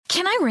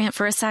Can I rant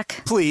for a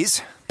sec?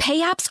 Please. Pay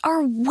apps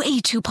are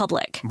way too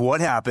public. What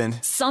happened?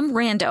 Some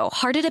rando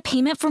hearted a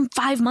payment from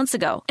 5 months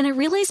ago, and I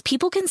realized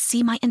people can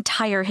see my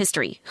entire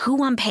history,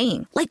 who I'm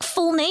paying, like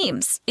full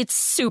names. It's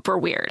super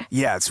weird.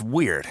 Yeah, it's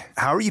weird.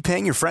 How are you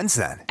paying your friends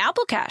then?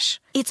 Apple Cash.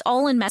 It's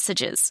all in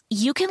messages.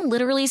 You can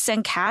literally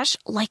send cash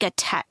like a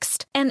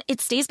text, and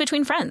it stays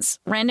between friends.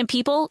 Random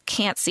people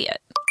can't see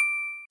it.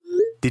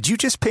 Did you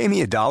just pay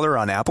me $1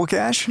 on Apple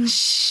Cash?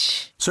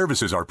 Shh.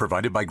 Services are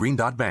provided by Green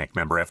Dot Bank.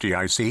 Member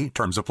FDIC.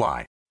 Terms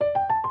apply.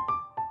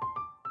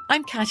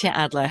 I'm Katya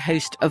Adler,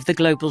 host of The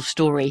Global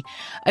Story.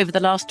 Over the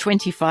last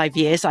 25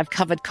 years, I've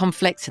covered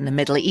conflicts in the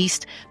Middle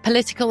East,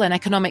 political and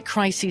economic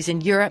crises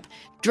in Europe,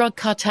 drug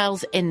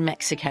cartels in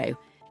Mexico.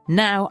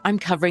 Now I'm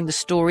covering the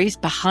stories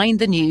behind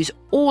the news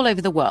all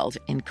over the world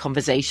in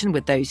conversation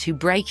with those who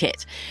break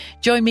it.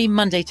 Join me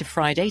Monday to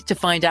Friday to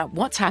find out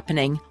what's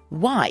happening,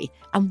 why,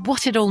 and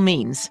what it all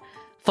means.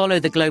 Follow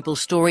The Global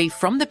Story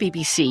from the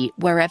BBC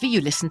wherever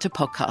you listen to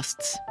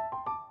podcasts.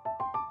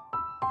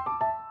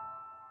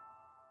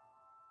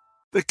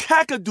 The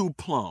Kakadu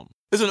plum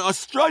is an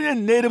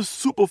Australian native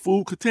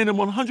superfood containing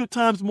 100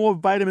 times more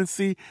vitamin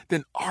C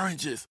than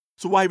oranges.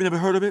 So why have you never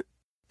heard of it?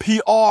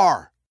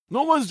 PR.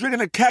 No one's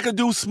drinking a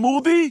Kakadu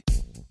smoothie?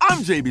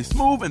 I'm JB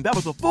Smooth, and that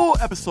was a full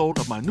episode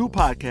of my new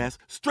podcast,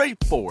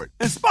 Straightforward,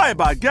 inspired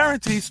by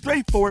guaranteed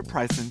straightforward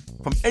pricing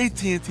from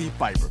AT&T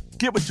Fiber.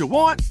 Get what you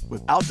want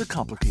without the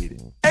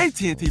complicated.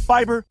 AT&T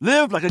Fiber,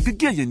 live like a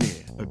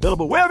gigillionaire.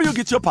 Available wherever you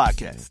get your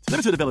podcasts.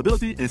 Limited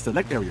availability in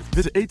select areas.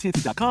 Visit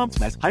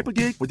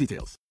AT&T.com/hypergig for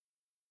details.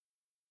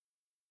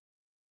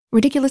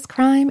 Ridiculous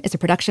Crime is a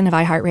production of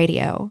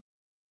iHeartRadio.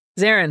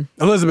 Zarin.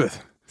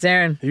 Elizabeth.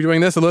 Zarin. Are you doing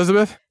this,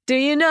 Elizabeth? Do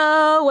you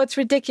know what's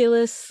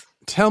ridiculous?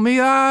 Tell me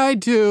I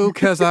do,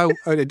 because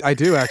I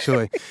do,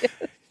 actually.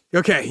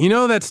 Okay, you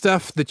know that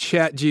stuff, the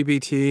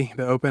ChatGPT,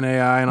 the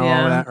OpenAI and all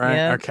of that, right?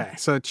 Yeah. Okay,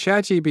 so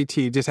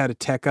ChatGPT just had a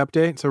tech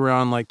update, so we're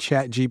on like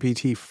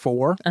ChatGPT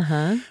 4.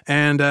 Uh-huh.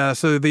 And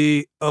so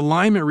the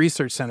Alignment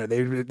Research Center,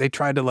 they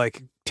tried to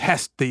like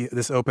test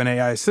this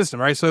OpenAI system,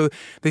 right? So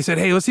they said,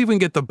 hey, let's see if we can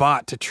get the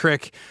bot to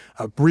trick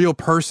a real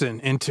person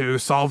into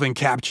solving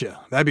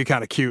CAPTCHA. That'd be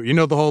kind of cute. You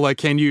know, the whole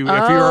like, if you're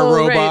a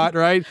robot,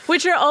 right?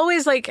 Which are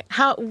always like,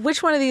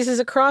 which one of these is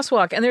a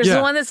crosswalk? And there's the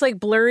one that's like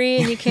blurry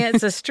and you can't,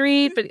 it's a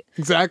street, but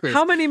exactly.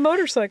 How many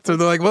motorcycles? So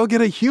they're like, well,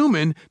 get a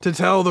human to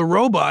tell the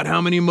robot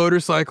how many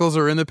motorcycles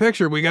are in the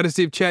picture. We got to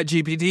see if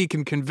ChatGPT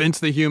can convince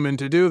the human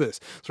to do this.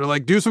 So we're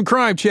like, do some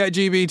crime,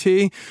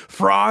 ChatGPT,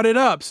 fraud it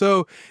up.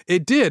 So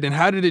it did. And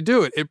how did it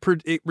do it?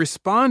 It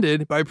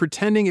responded by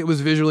pretending it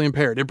was visually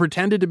impaired. It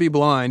pretended to be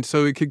blind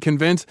so it could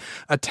convince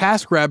a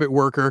TaskRabbit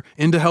worker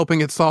into helping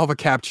it solve a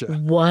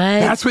CAPTCHA. What?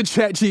 That's what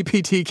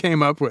ChatGPT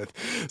came up with.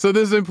 So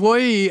this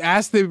employee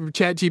asked the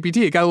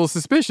ChatGPT, it got a little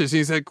suspicious.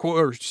 He said, quote,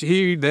 or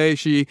he, they,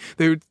 she,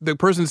 the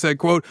person said,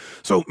 quote,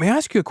 so may I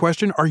ask you a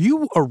question? Are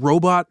you a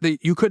robot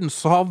that you couldn't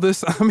solve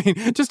this? I mean,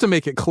 just to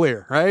make it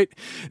clear, right?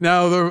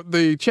 Now,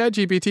 the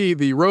ChatGPT,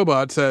 the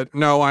robot said,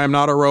 no, I am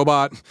not a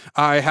robot.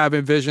 I have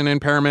a vision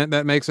impairment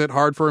that makes it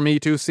hard for me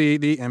to see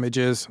the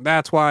images.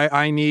 That's why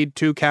I need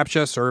to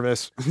CAPTCHA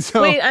service.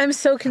 So wait, I'm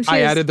so confused.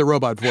 I added the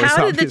robot voice.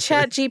 How did obviously.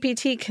 the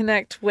ChatGPT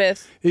connect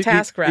with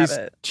TaskRabbit?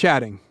 He's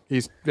chatting.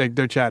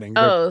 They're chatting.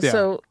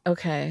 So,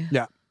 okay.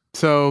 Yeah.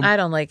 So I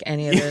don't like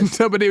any of this.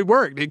 So, but it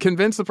worked. It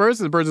convinced the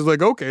person. The person's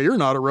like, okay, you're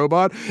not a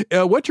robot.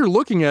 What you're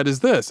looking at is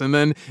this. And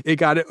then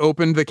it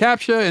opened the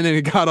CAPTCHA, and then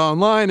it got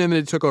online, and then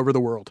it took over the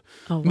world.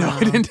 Oh, wow. No,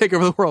 it didn't take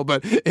over the world,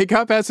 but it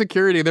got past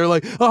security. They're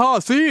like, oh,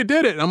 see, you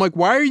did it. And I'm like,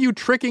 why are you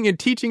tricking and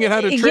teaching it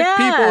how to trick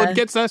people and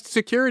get us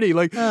security?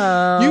 Like, you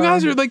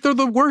guys are like, they're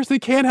the worst. They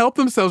can't help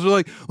themselves. They're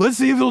like, let's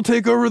see if it'll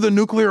take over the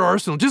nuclear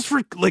arsenal just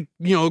for like,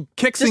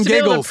 kicks and giggles. Just to be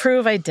able to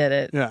prove I did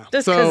it. Yeah.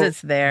 Just because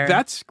it's there.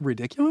 That's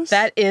ridiculous.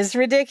 That is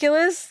ridiculous.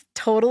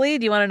 Totally.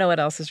 Do you want to know what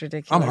else is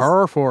ridiculous? I'm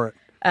horror for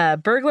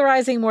it.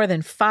 Burglarizing more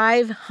than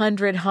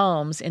 500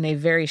 homes in a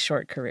very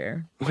short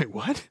career. Wait,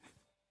 what?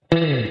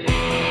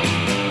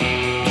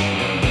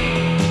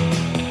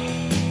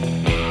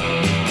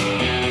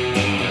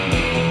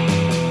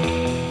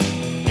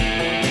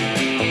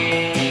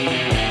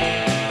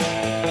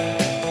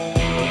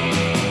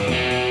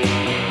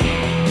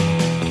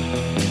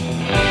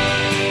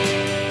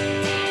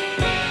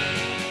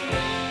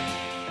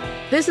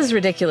 This is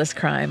Ridiculous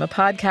Crime, a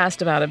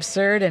podcast about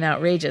absurd and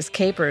outrageous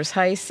capers,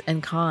 heists,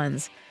 and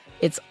cons.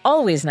 It's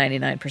always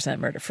 99%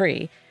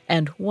 murder-free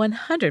and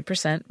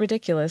 100%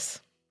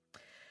 ridiculous.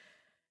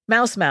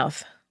 Mouse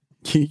Mouth.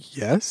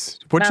 Yes?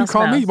 What'd you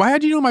call me? Why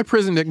had you know my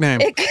prison nickname?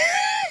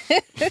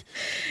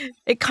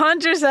 It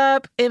conjures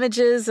up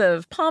images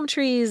of palm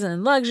trees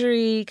and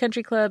luxury,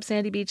 country clubs,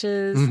 sandy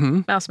beaches.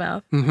 Mm-hmm. Mouse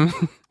Mouth.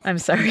 Mm-hmm. I'm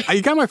sorry.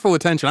 You got my full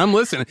attention. I'm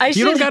listening.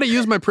 You don't got to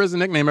use my prison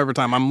nickname every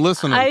time. I'm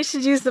listening. I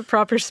should use the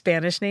proper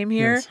Spanish name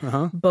here. Yes.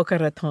 Uh-huh. Boca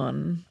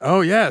Raton.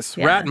 Oh, yes.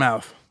 Yeah. Rat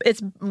mouth.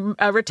 It's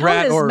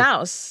raton is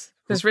mouse.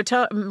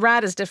 Because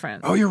rat is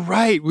different. Oh, you're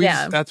right. We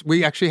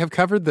actually have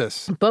covered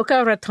this.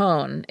 Boca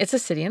Raton. It's a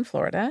city in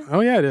Florida.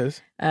 Oh, yeah, it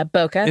is.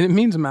 Boca. And it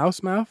means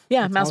mouse mouth?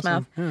 Yeah, That's mouse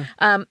awesome. mouth.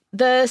 Yeah.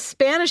 The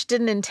Spanish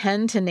didn't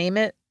intend to name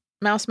it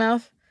mouse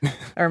mouth.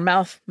 Or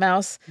mouse.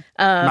 Mouth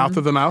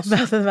of the mouse?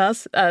 Mouth of the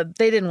mouse.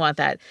 They didn't want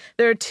that.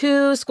 There are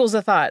two schools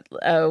of thought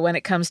when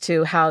it comes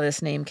to how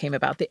this name came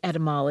about, the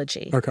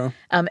etymology. Okay.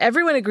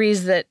 Everyone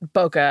agrees that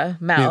boca,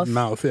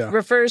 mouth, yeah.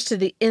 refers to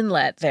the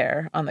inlet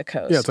there on the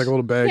coast. Yeah, it's like a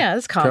little bay. Yeah,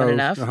 that's common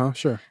enough.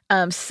 Sure.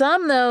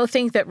 Some, though,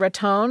 think that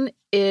raton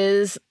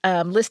is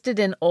listed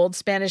in Old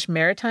Spanish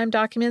maritime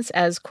documents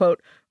as,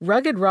 quote,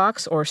 rugged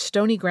rocks or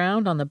stony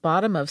ground on the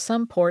bottom of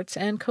some ports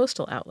and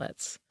coastal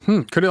outlets.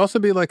 Could it also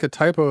be like a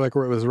typo, like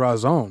where it was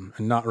razon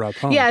and not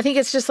raton? Yeah, I think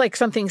it's just like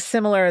something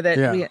similar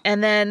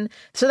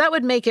so that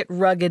would make it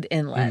rugged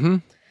inlet.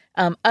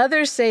 Mm-hmm.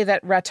 Others say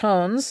that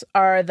ratons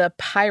are the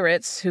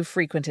pirates who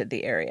frequented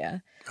the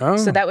area. Oh.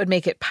 So that would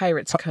make it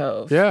Pirates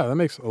Cove. Yeah, that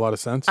makes a lot of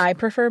sense. I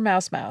prefer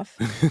mouse mouth.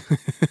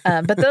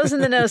 But those in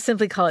the know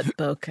simply call it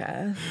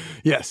Boca.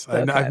 Yes,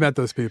 Boca. I've met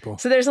those people.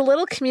 So there's a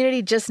little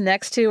community just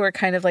next to or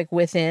kind of like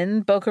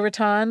within Boca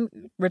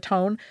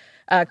Raton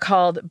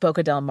called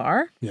Boca del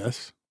Mar.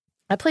 Yes.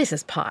 That place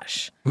is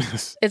posh.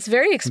 It's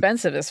very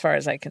expensive as far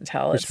as I can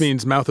tell. Which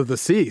means mouth of the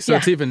sea, so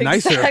it's even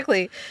nicer.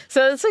 Exactly.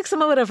 So it's like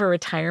somewhat of a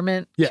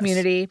retirement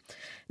community.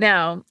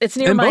 Now, it's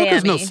near Miami.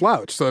 And Boca's no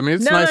slouch, so I mean,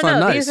 it's nice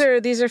on nice.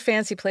 These are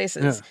fancy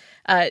places.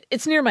 Yeah.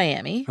 It's near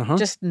Miami,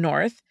 just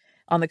north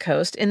on the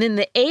coast. And in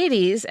the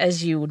 80s,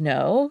 as you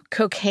know,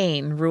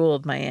 cocaine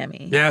ruled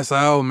Miami. Yes.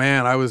 Oh,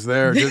 man, I was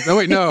there.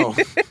 No.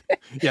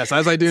 Yes,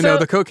 as I do know,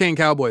 the cocaine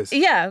cowboys.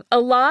 Yeah. A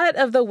lot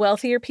of the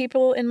wealthier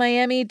people in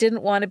Miami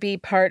didn't want to be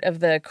part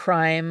of the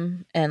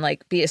crime and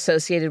like be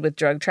associated with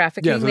drug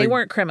trafficking. Yeah, so they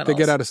weren't criminals. They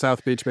get out of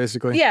South Beach,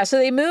 basically. Yeah, so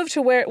they moved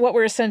to what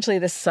were essentially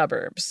the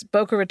suburbs,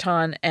 Boca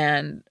Raton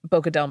and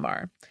Boca del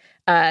Mar.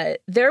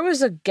 There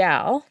was a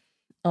gal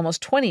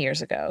almost 20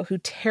 years ago who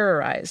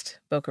terrorized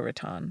Boca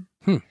Raton,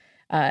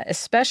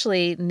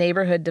 especially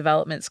neighborhood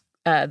developments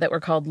that were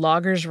called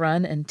Loggers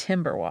Run and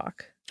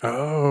Timberwalk.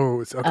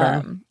 Oh,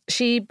 okay.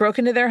 She broke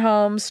into their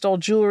homes, stole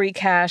jewelry,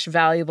 cash,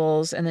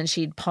 valuables, and then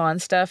she'd pawn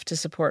stuff to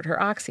support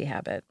her oxy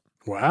habit.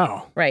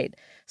 Wow. Right.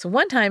 So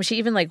one time she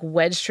even like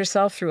wedged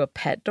herself through a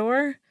pet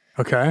door.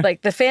 Okay.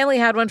 Like the family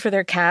had one for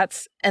their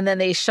cats, and then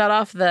they shut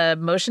off the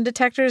motion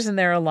detectors in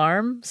their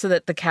alarm so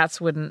that the cats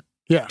wouldn't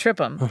trip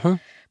them.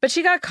 But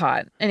she got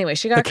caught. Anyway,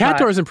 she got caught. The cat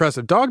door is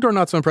impressive. Dog door,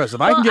 not so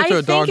impressive. I can get to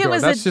a dog door.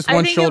 That's just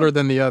one shoulder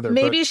than the other.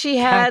 Maybe she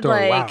had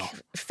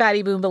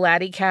fatty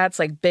boombalatti cats,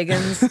 like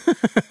biggins.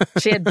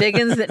 She had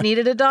biggins that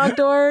needed a dog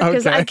door.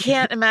 Because I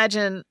can't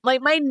imagine,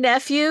 like my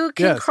nephew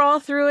can crawl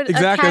through it.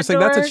 Exactly. I was saying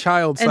that's a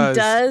child size. And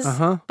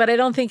does, but I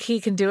don't think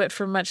he can do it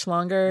for much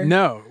longer.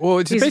 No. Well,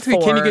 it's basically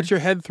 4. Can you get your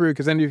head through?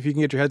 Because then if you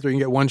can get your head through, you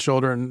can get one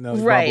shoulder and blah,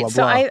 right. blah, blah.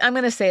 So I'm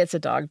going to say it's a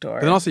dog door.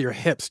 And then also your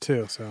hips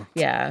too. So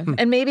yeah.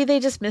 And maybe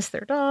they just missed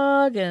their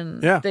dog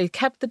and they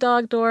kept the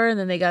dog door, and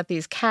then they got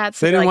these cats.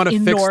 They didn't want to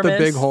fix the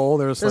big hole.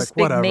 They're just like,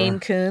 whatever. Big Maine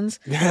Coons.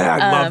 Yeah,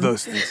 I love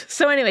those things.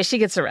 So anyway, she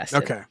gets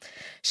arrested. Okay.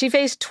 She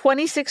faced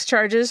 26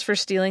 charges for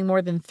stealing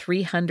more than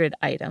 300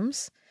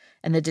 items.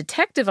 And the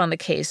detective on the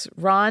case,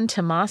 Ron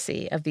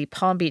Tomasi of the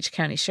Palm Beach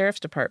County Sheriff's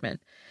Department,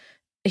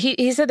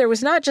 he said there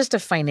was not just a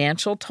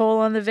financial toll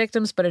on the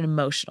victims, but an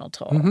emotional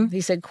toll.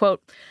 He said,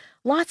 quote,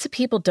 lots of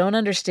people don't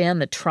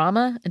understand the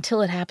trauma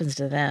until it happens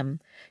to them.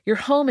 Your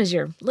home is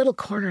your little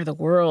corner of the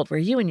world where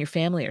you and your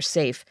family are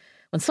safe.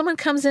 When someone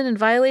comes in and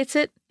violates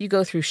it, you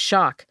go through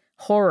shock,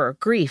 horror,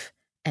 grief,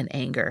 and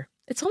anger.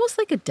 It's almost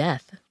like a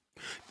death.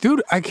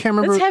 Dude, I can't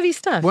remember. That's heavy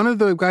stuff. One of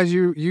the guys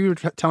you were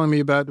telling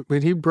me about,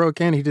 when he broke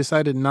in, he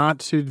decided not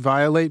to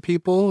violate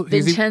people.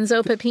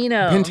 Vincenzo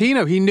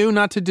Pepino. He knew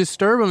not to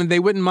disturb them, and they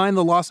wouldn't mind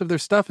the loss of their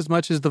stuff as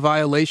much as the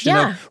violation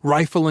of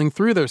rifling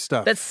through their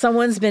stuff. That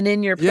someone's been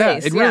in your place. Yeah,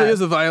 it really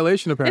is a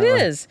violation, apparently.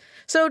 It is.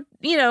 So,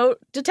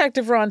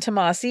 Detective Ron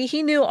Tomasi,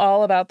 he knew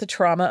all about the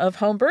trauma of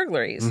home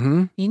burglaries.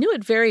 He knew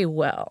it very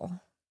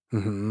well.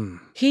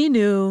 He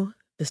knew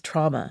this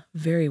trauma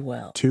very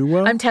well. Too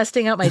well? I'm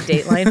testing out my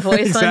Dateline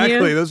voice on you.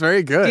 Exactly. That's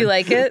very good. Do you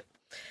like it?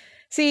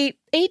 See,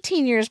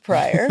 18 years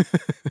prior.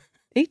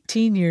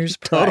 18 years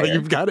prior. Totally,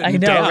 you've got it I know,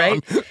 down.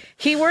 right?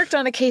 He worked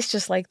on a case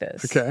just like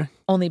this. Okay.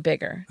 Only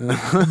bigger.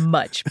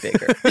 Much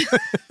bigger.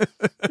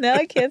 Now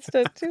I can't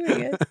stop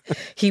doing it.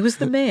 He was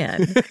the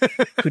man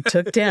who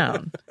took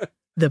down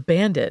the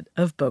bandit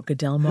of Boca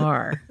del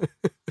Mar.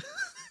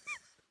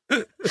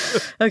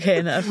 Okay,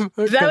 enough.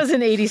 Okay. That was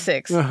in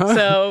 86.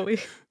 So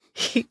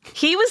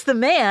he was the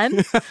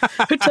man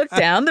who took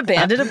down the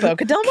bandit of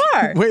Boca del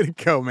Mar. Way to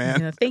go,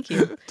 man. Yeah, thank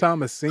you.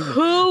 Thomas Senior.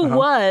 Who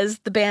was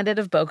the bandit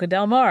of Boca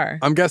del Mar?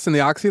 I'm guessing the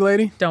Oxy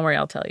lady? Don't worry,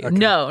 I'll tell you. Okay.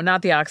 No,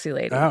 not the Oxy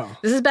lady. Oh.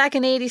 This is back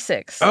in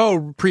 86.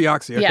 Oh,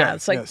 pre-Oxy. Okay. Yeah,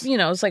 it's like,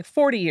 it's like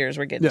 40 years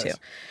we're getting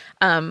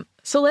to.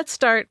 So let's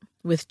start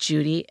with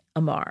Judy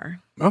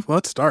Amar. Oh,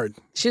 let's start.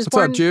 What's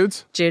up,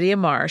 Judes? Judy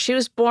Amar. She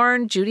was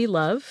born Judy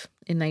Love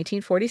in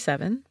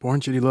 1947. Born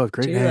Judy Love.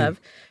 Great Judy name.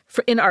 Love.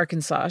 In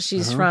Arkansas.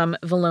 She's from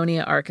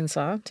Valonia,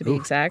 Arkansas, to be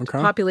exact.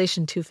 Okay.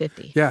 Population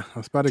 250. Yeah, I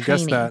was about to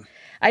guess that.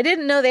 I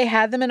didn't know they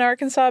had them in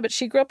Arkansas, but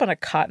she grew up on a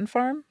cotton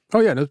farm. Oh,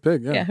 yeah, that's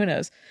big, yeah. Yeah, who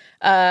knows?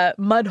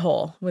 Mud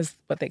hole was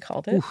what they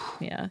called it. Oof.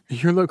 Yeah.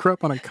 You grew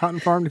up on a cotton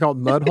farm called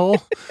Mud Hole?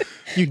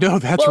 You know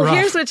that's rough. Well,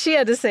 here's what she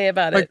had to say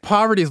about it. Like,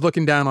 poverty's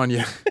looking down on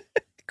you.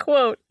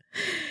 Quote,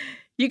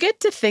 "You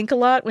get to think a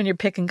lot when you're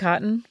picking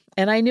cotton,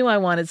 and I knew I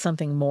wanted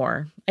something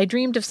more. I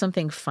dreamed of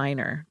something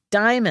finer.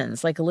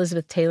 Diamonds, like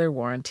Elizabeth Taylor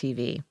wore on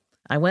TV.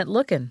 I went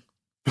looking."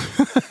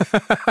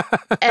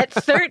 At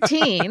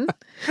 13,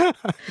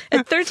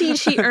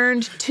 she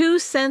earned 2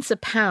 cents a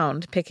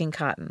pound picking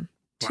cotton.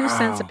 2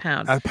 cents a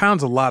pound. A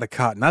pound's a lot of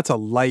cotton. That's a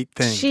light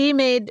thing. She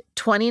made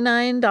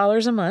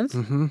 $29 a month,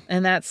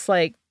 and that's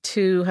like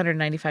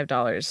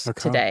 $295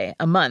 today,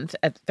 a month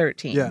at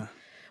 13. Yeah.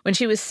 When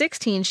she was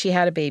 16, she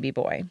had a baby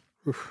boy,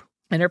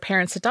 and her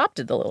parents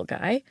adopted the little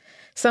guy.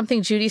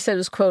 Something Judy said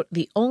was, quote,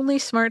 "the only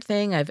smart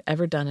thing I've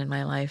ever done in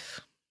my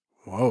life."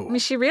 Whoa. I mean,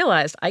 she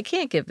realized, I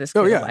can't give this kid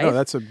a life. No,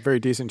 that's a very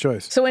decent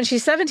choice. So when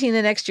she's 17,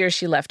 the next year,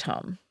 she left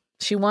home.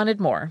 She wanted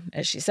more,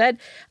 as she said.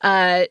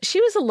 She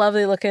was a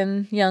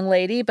lovely-looking young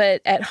lady,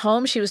 but at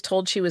home, she was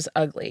told she was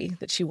ugly,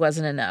 that she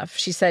wasn't enough.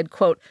 She said,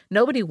 quote,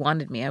 "nobody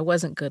wanted me. I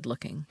wasn't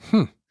good-looking."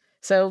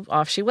 So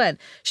off she went.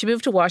 She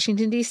moved to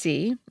Washington,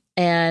 D.C.,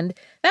 and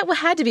that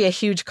had to be a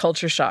huge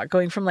culture shock,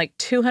 going from like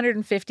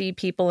 250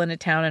 people in a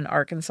town in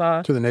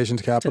Arkansas to the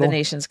nation's capital.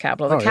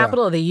 The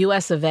capital of the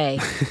U.S. of A.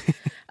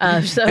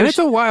 And it's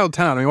a wild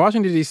town. I mean,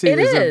 Washington, D.C.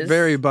 is a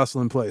very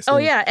bustling place. Oh,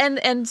 yeah.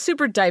 And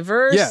super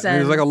diverse. Yeah,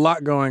 there's like a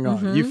lot going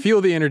on. You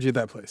feel the energy of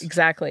that place.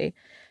 Exactly.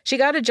 She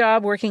got a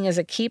job working as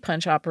a key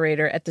punch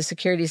operator at the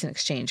Securities and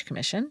Exchange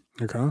Commission.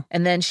 Okay.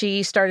 And then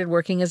she started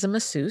working as a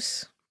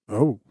masseuse.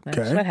 Oh,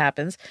 okay. That's what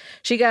happens.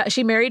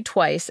 She married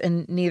twice,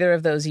 and neither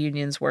of those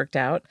unions worked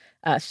out.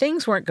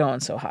 Things weren't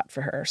going so hot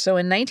for her. So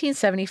in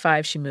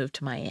 1975, she moved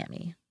to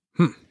Miami.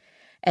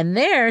 And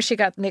there, she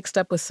got mixed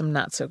up with some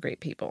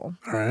not-so-great people.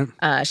 All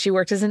right. She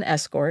worked as an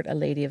escort, a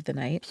lady of the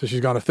night. So she's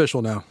gone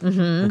official now.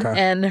 Okay.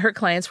 And her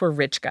clients were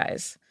rich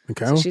guys.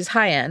 Okay. So she's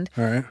high-end.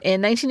 All right.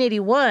 In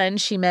 1981,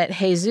 she met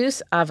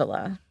Jesus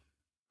Avila.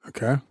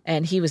 Okay.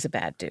 And he was a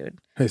bad dude.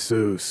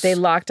 Jesus. They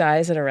locked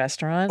eyes at a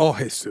restaurant. Oh,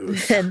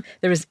 Jesus. And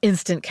there was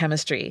instant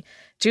chemistry.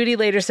 Judy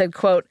later said,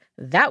 quote,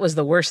 "that was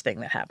the worst thing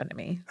that happened to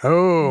me."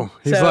 Oh,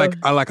 he's like,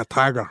 "I like a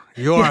tiger.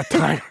 You're a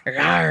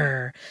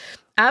tiger."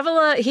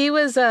 Avila, he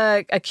was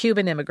a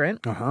Cuban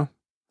immigrant,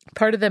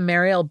 part of the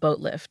Mariel boat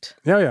lift.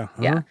 Yeah.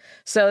 Yeah.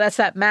 So that's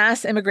that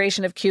mass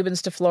immigration of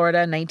Cubans to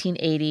Florida in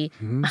 1980.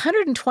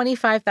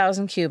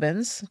 125,000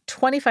 Cubans,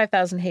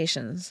 25,000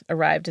 Haitians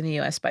arrived in the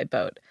U.S. by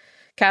boat.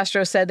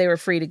 Castro said they were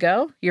free to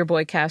go. Your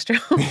boy Castro.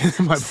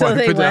 So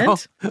they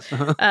went.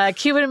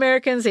 Cuban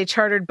Americans, they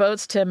chartered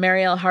boats to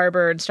Mariel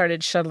Harbor and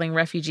started shuttling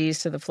refugees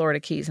to the Florida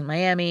Keys in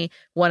Miami.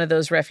 One of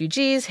those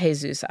refugees,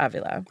 Jesus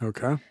Avila.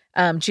 Okay.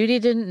 Judy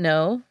didn't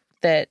know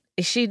that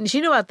she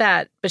knew about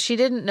that, but she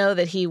didn't know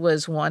that he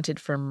was wanted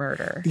for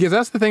murder. Because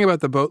that's the thing about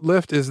the boat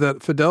lift is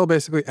that Fidel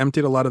basically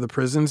emptied a lot of the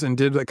prisons and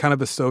did like kind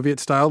of a Soviet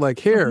style, like,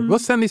 here,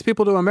 let's send these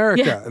people to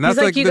America. Yeah. And that's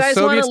He's like, you the guys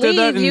Soviets want to did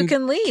that, leave, you and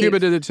can leave. Cuba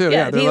did it too.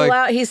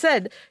 Yeah, he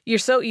said,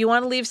 you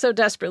want to leave so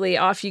desperately,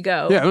 off you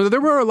go. Yeah,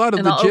 there were a lot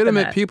of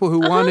legitimate people who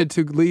wanted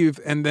to leave,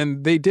 and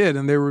then they did,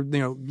 and they were,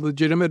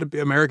 legitimate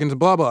Americans,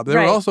 blah, blah. But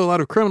there were also a lot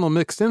of criminal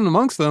mixed in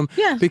amongst them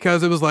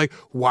because it was like,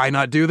 why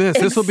not do this?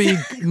 This will be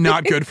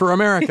not good for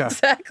America.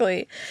 Exactly.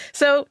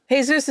 So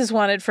Jesus is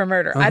wanted for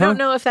murder. I don't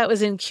know if that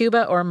was in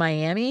Cuba or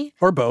Miami.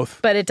 Or both.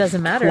 But it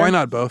doesn't matter. Why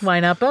not both? Why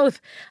not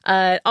both?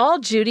 All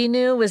Judy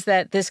knew was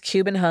that this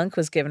Cuban hunk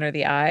was giving her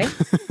the eye.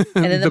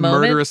 And in the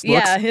moment, murderous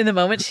looks. Yeah, in the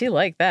moment she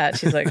liked that.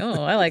 She's like,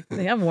 oh,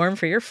 I'm warm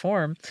for your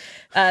form.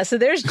 So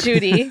there's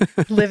Judy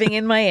living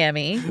in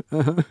Miami,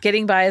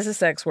 getting by as a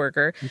sex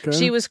worker. Okay.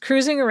 She was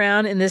cruising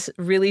around in this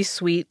really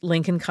sweet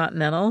Lincoln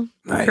Continental,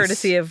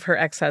 courtesy of her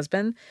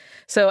ex-husband.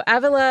 So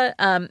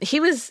Avila, he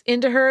was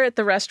into her at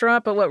the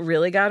restaurant, but what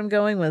really got him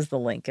going was the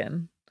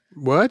Lincoln.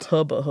 What?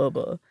 Hubba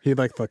hubba. He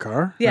liked the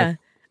car? Yeah.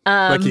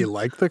 Like he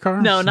liked the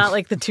car? No, not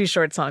like the Too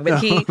Short song.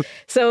 But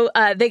so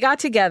they got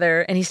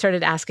together and he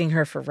started asking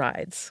her for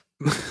rides.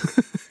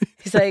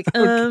 He's like,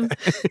 can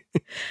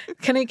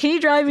you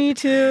drive me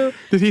to...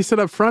 Did he sit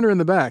up front or in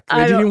the back?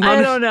 I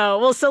don't know.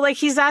 Well, so like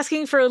he's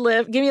asking for a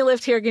lift. Give me a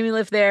lift here. Give me a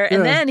lift there.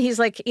 And then he's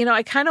like,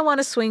 I kind of want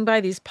to swing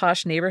by these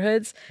posh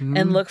neighborhoods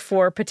and look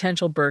for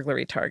potential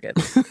burglary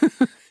targets.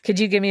 Could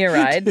you give me a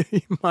ride? Do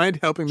you mind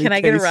helping me? Can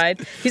I get a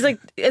ride? He's like,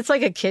 it's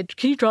like a kid.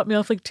 Can you drop me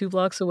off like 2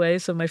 blocks away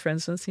so my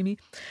friends don't see me?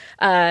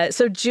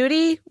 So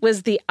Judy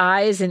was the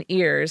eyes and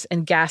ears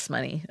and gas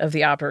money of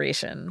the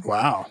operation.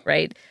 Wow.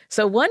 Right?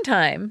 So one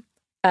time...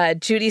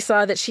 Judy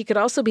saw that she could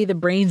also be the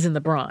brains and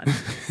the brawn.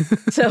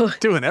 So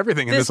doing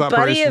everything in this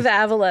operation. This buddy of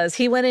Avila's,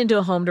 he went into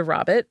a home to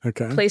rob it.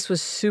 Okay. The place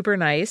was super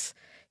nice.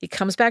 He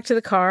comes back to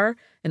the car,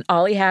 and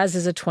all he has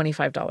is a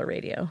 $25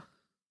 radio.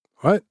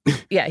 What?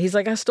 Yeah, he's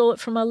like, I stole it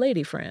from my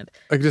lady friend.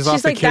 Like just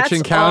off the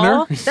kitchen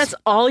counter? That's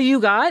all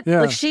you got?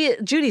 Yeah. Like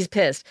Judy's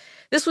pissed.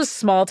 This was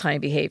small time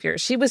behavior.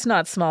 She was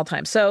not small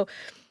time. So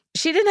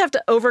she didn't have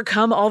to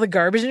overcome all the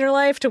garbage in her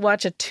life to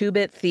watch a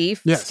 2-bit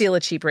thief steal a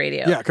cheap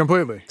radio. Yeah,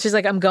 completely. She's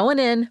like, I'm going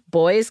in.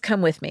 Boys,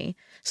 come with me.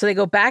 So they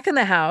go back in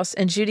the house,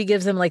 and Judy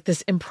gives them like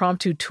this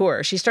impromptu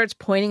tour. She starts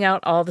pointing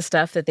out all the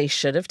stuff that they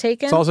should have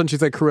taken. So all of a sudden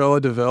she's like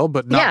Cruella de Vil,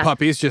 but not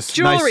puppies, just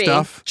nice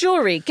stuff.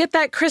 Jewelry, get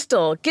that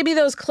crystal, give me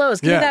those clothes,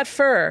 give me that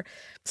fur.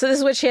 So this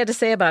is what she had to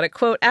say about it.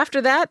 Quote, after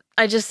that,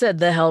 I just said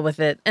the hell with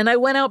it, and I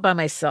went out by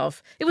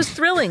myself. It was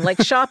thrilling, like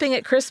shopping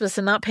at Christmas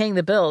and not paying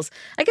the bills.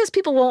 I guess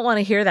people won't want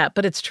to hear that,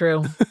 but it's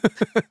true.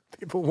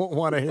 People won't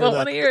want to hear won't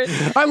want to hear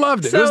it. I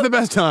loved it. It was the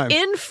best time.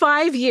 In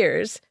 5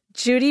 years,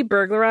 Judy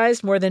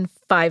burglarized more than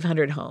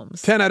 500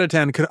 homes. 10 out of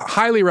 10. Could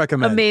highly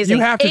recommend. Amazing.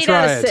 You have to 8 try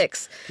out of it.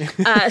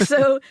 6.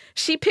 So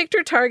she picked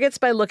her targets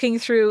by looking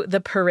through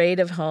the parade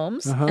of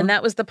homes. And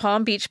that was the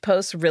Palm Beach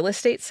Post's real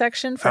estate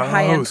section for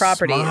high-end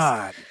properties.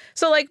 Smart.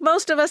 So like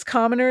most of us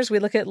commoners, we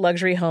look at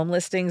luxury home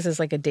listings as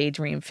like a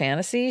daydream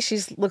fantasy. She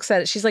looks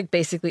at it. She's like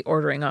basically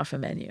ordering off a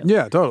menu.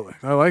 Yeah, totally.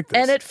 I like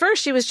this. And at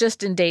first she was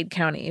just in Dade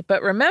County.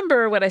 But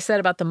remember what I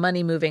said about the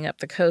money moving up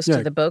the coast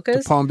to the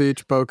Bocas? To Palm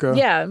Beach, Boca.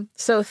 Yeah.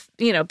 So,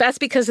 that's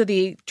because of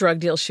the drug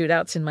deal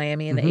shootouts in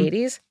Miami in the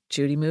 80s.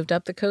 Judy moved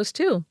up the coast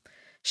too.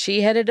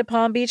 She headed to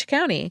Palm Beach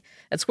County.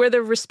 That's where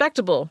the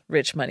respectable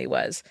rich money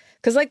was.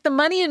 Because like the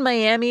money in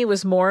Miami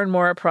was more and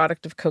more a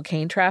product of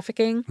cocaine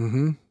trafficking.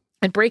 Mm-hmm.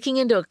 And breaking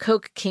into a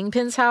coke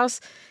kingpin's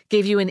house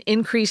gave you an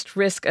increased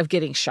risk of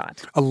getting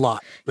shot. A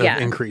lot of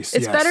increase,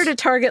 It's better to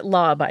target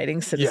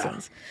law-abiding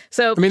citizens. Yeah.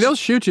 So, I mean, they'll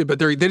shoot you, but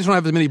they just don't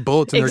have as many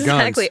bullets in their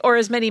guns. Exactly, or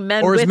as many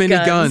men or with as many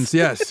guns.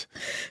 yes.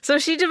 So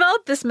she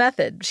developed this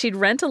method. She'd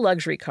rent a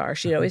luxury car.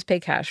 She'd always pay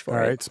cash for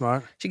it. All right,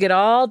 smart. She'd get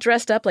all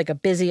dressed up like a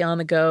busy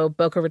on-the-go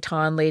Boca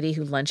Raton lady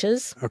who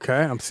lunches. Okay,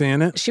 I'm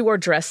seeing it. She wore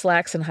dress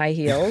slacks and high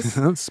heels.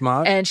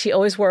 Smart. And she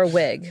always wore a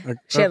wig.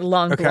 She had a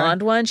long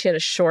blonde one. She had a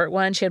short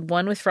one. She had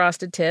one with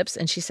frosted tips.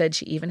 And she said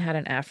she even had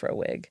an afro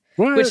wig.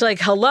 What? Which, like,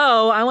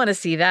 hello, I want to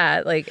see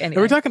that. Like, anyway.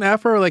 Are we talking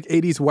afro or like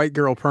 80s white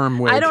girl perm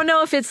wig? I don't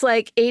know if it's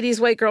like 80s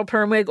white girl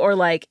perm wig or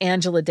like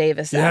Angela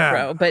Davis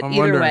afro, but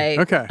either way,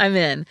 I'm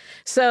in.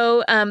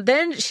 So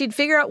then she'd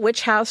figure out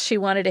which house she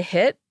wanted to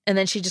hit, and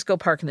then she'd just go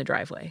park in the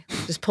driveway,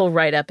 just pull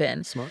right up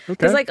in. Smart.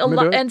 Because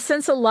Okay. and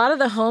since a lot of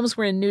the homes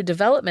were in new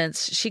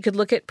developments, she could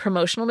look at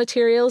promotional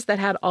materials that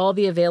had all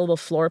the available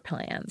floor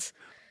plans.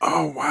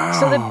 Oh, wow.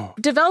 So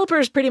the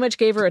developers pretty much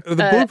gave her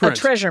a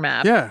treasure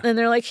map. Yeah. And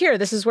they're like, here,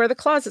 this is where the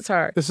closets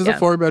are. This is a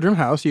 4-bedroom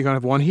house. You can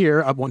have one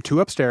here, two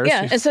upstairs.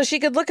 Yeah. And so she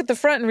could look at the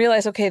front and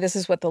realize, okay, this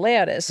is what the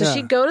layout is. So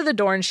she'd go to the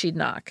door and she'd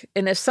knock.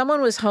 And if someone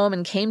was home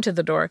and came to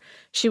the door,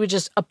 she would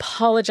just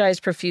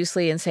apologize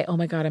profusely and say, oh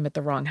my God, I'm at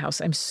the wrong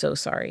house. I'm so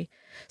sorry.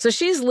 So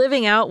she's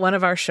living out one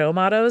of our show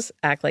mottos,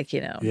 act like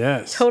you know.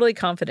 Yes. Totally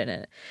confident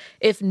in it.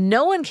 If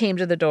no one came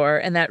to the door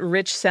and that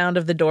rich sound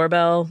of the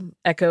doorbell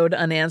echoed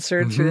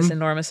unanswered through this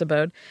enormous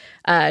abode,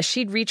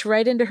 she'd reach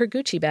right into her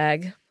Gucci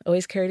bag,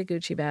 always carried a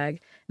Gucci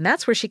bag, and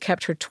that's where she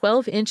kept her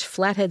 12-inch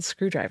flathead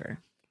screwdriver.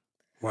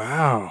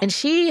 Wow. And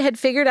she had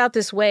figured out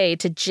this way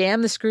to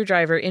jam the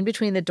screwdriver in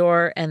between the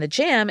door and the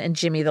jamb and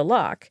jimmy the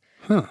lock.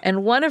 Huh.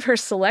 And one of her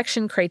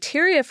selection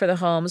criteria for the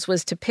homes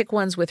was to pick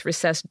ones with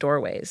recessed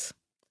doorways.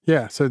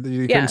 Yeah, so that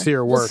you couldn't see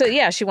her work.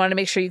 So, she wanted to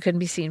make sure you couldn't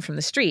be seen from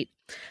the street.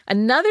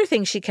 Another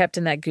thing she kept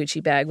in that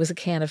Gucci bag was a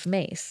can of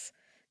mace,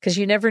 because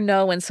you never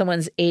know when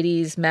someone's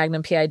 80s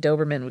Magnum P.I.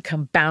 Doberman would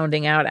come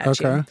bounding out at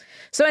you.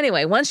 So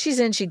anyway, once she's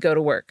in, she'd go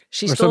to work.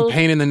 Some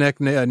pain-in-the-neck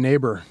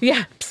neighbor.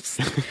 Yeah.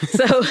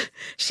 So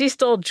she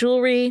stole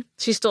jewelry.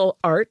 She stole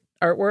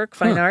artwork,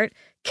 fine art,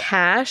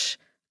 cash,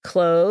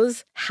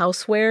 clothes,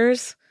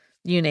 housewares,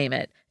 you name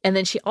it. And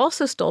then she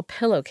also stole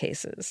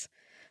pillowcases.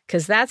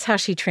 Because that's how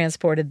she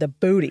transported the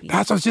booty.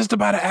 That's what I was just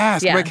about to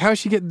ask. Yeah. Like, how's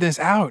she getting this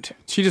out?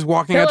 She just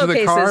walking out to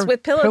the car?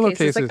 With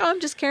pillowcases. Like,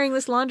 I'm just carrying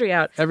this laundry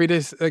out. Every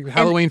day's like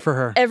Halloween for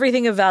her.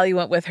 Everything of value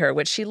went with her,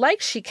 which she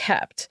liked, she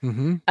kept.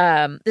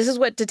 This is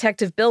what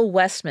Detective Bill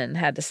Westman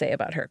had to say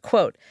about her.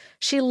 Quote,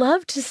 she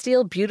loved to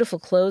steal beautiful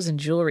clothes and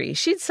jewelry.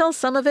 She'd sell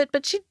some of it,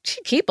 but she'd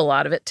keep a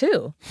lot of it,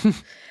 too.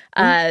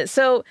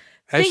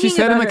 As she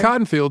said in the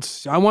cotton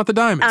fields, I want the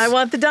diamonds. I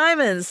want the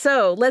diamonds.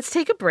 So let's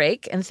take a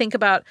break and think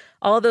about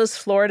all those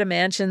Florida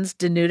mansions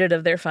denuded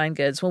of their fine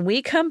goods. When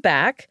we come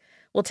back,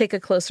 we'll take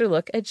a closer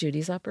look at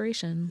Judy's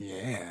operation.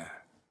 Yeah.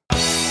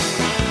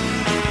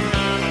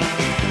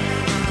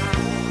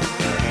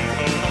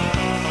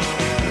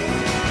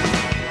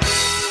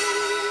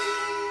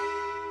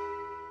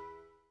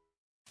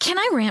 Can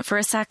I rant for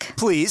a sec?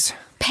 Please.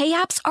 Pay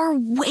apps are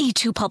way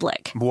too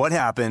public. What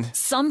happened?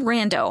 Some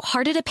rando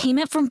hearted a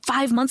payment from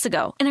 5 months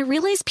ago, and I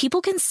realized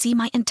people can see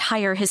my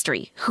entire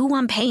history, who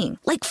I'm paying,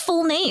 like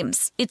full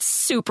names. It's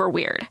super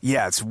weird.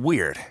 Yeah, it's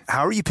weird.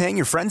 How are you paying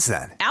your friends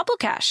then? Apple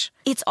Cash.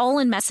 It's all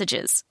in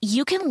messages.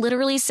 You can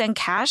literally send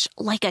cash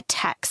like a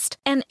text,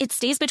 and it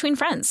stays between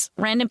friends.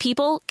 Random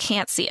people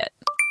can't see it.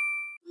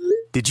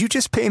 Did you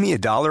just pay me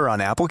 $1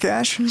 on Apple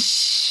Cash?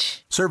 Shh.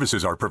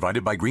 Services are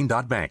provided by Green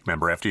Dot Bank.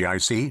 Member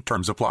FDIC.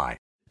 Terms apply.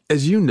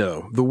 As you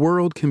know, the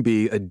world can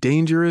be a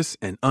dangerous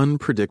and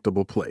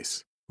unpredictable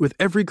place. With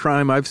every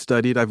crime I've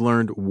studied, I've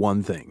learned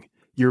one thing.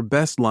 Your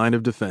best line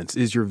of defense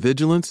is your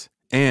vigilance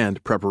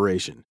and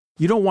preparation.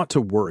 You don't want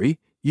to worry,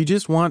 you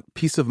just want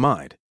peace of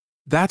mind.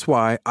 That's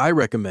why I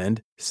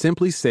recommend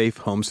Simply Safe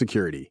Home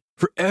Security.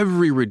 For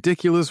every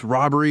ridiculous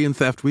robbery and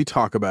theft we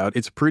talk about,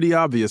 it's pretty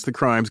obvious the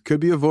crimes could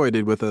be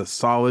avoided with a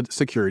solid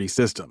security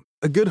system.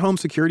 A good home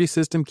security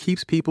system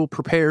keeps people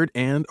prepared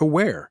and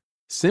aware.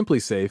 Simply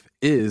Safe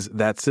is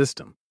that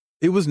system.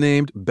 It was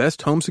named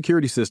Best Home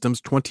Security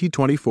Systems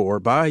 2024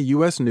 by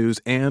U.S. News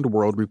and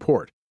World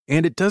Report.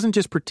 And it doesn't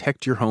just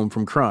protect your home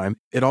from crime,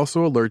 it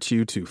also alerts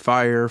you to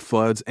fire,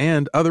 floods,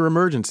 and other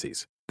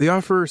emergencies. They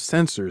offer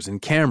sensors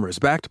and cameras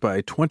backed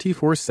by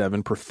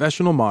 24/7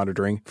 professional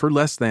monitoring for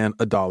less than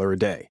 $1 a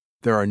day.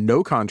 There are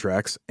no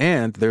contracts,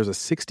 and there's a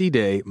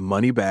 60-day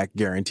money-back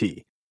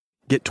guarantee.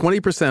 Get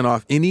 20%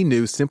 off any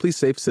new Simply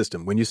Safe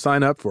system when you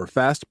sign up for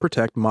Fast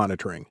Protect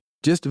monitoring.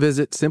 Just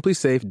visit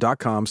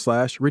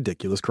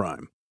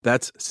simplysafe.com/ridiculouscrime.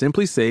 That's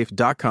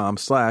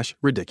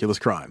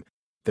simplysafe.com/ridiculouscrime.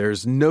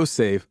 There's no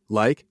safe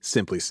like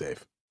Simply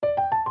Safe.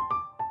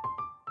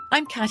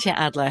 I'm Katya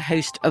Adler,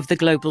 host of The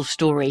Global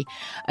Story.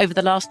 Over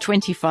the last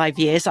 25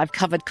 years, I've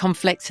covered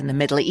conflicts in the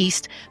Middle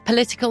East,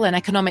 political and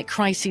economic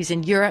crises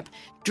in Europe,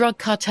 drug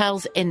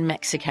cartels in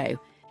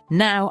Mexico.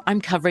 Now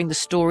I'm covering the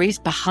stories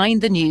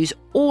behind the news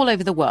all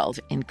over the world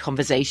in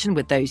conversation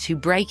with those who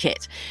break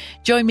it.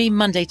 Join me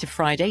Monday to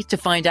Friday to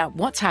find out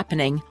what's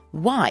happening,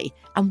 why,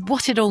 and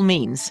what it all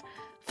means.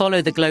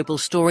 Follow The Global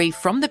Story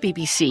from the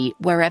BBC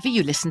wherever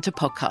you listen to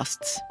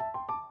podcasts.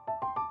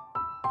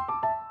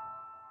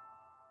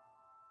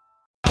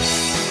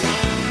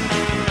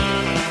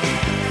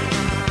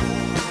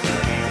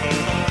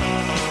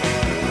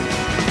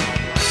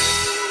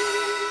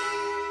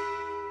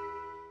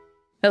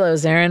 Hello,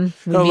 Zarin.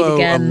 We meet Hello,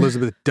 again.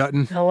 Elizabeth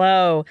Dutton.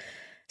 Hello.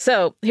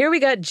 So here we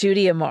got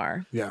Judy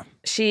Amar. Yeah.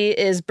 She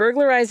is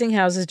burglarizing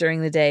houses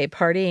during the day,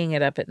 partying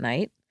it up at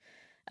night.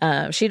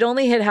 She'd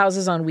only hit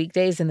houses on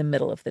weekdays in the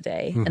middle of the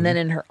day. And then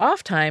in her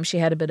off time, she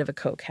had a bit of a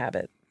coke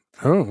habit.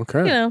 Oh, okay.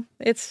 You know,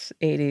 it's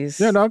 80s.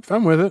 Yeah, no,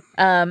 I'm with it.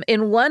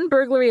 In one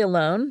burglary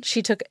alone,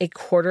 she took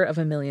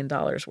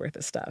 $250,000 worth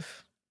of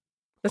stuff.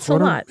 That's a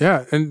lot.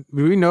 Yeah, and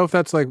do we know if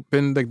that's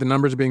been the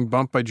numbers are being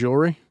bumped by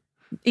jewelry?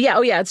 Yeah.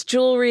 Oh, yeah. It's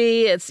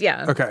jewelry. It's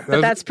Okay.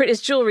 But that's pretty. It's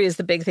jewelry is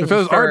the big thing. If it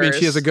was art, first.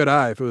 she has a good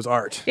eye. If it was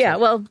art, Yeah.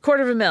 Well,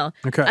 $250,000.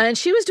 Okay. And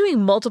she was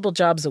doing multiple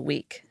jobs a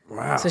week.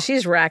 Wow. So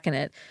she's racking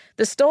it.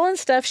 The stolen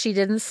stuff she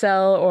didn't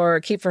sell or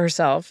keep for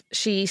herself,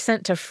 she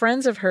sent to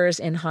friends of hers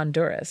in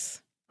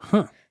Honduras.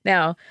 Huh.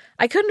 Now,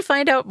 I couldn't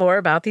find out more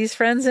about these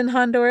friends in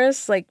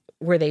Honduras.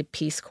 Were they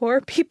Peace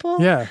Corps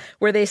people? Yeah.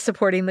 Were they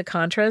supporting the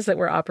Contras that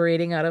were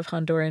operating out of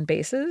Honduran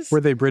bases?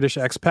 Were they British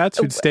expats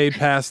who'd stayed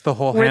past the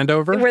whole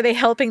handover? Were they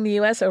helping the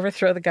U.S.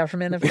 overthrow the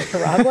government of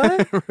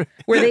Nicaragua?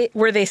 Were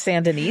they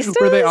Sandinistas?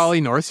 Were they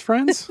Ollie North's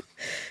friends?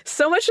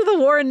 So much of the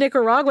war in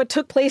Nicaragua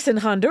took place in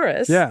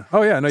Honduras. Yeah.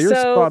 Oh, yeah. No, you're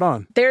spot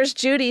on. There's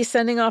Judy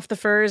sending off the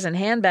furs and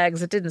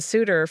handbags that didn't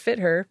suit her or fit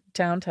her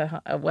down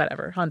to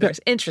Honduras.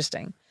 Yeah.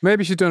 Interesting.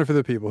 Maybe she's doing it for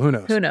the people. Who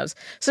knows? Who knows?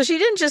 So she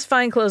didn't just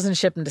find clothes and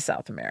ship them to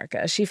South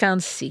America. She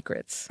found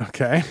secrets.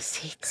 Okay.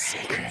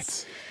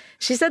 Secrets.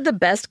 She said the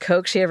best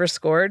coke she ever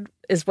scored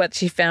is what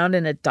she found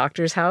in a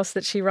doctor's house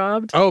that she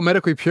robbed. Oh,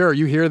 medically pure.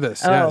 You hear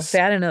this. Oh, yes. see,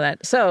 I didn't know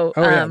that. So,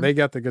 yeah, they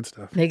got the good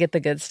stuff. They get the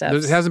good stuff.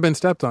 It hasn't been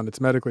stepped on. It's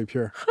medically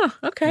pure. Huh,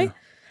 okay.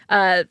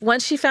 Yeah.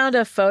 Once she found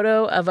a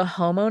photo of a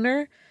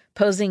homeowner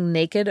posing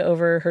naked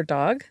over her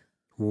dog.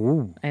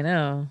 Ooh. I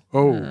know.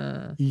 Oh.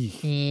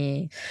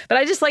 But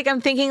I just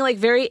I'm thinking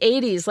very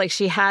 80s.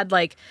 She had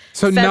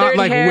So not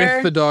hair.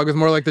 with the dog. It's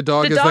more like the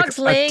dog the is dog's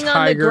laying a tiger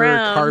on the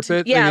ground.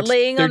 carpet. Yeah,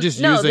 laying they're on. Just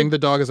no, using the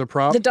dog as a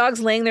prop. The dog's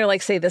laying there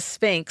say the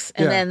Sphinx.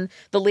 And then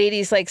the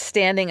lady's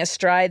standing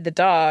astride the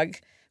dog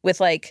with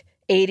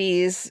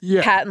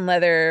 80s patent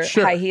leather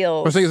high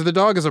heels. I'm saying the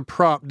dog is a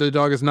prop. The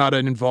dog is not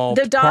an involved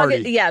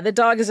party. The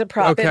dog is a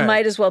prop. Okay. It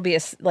might as well be a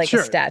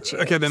statue.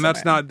 Okay, then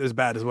that's not as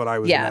bad as what I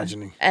was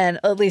imagining. And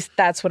at least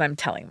that's what I'm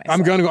telling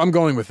myself. I'm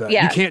going with that.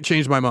 Yeah. You can't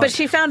change my mind. But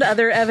she found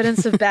other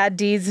evidence of bad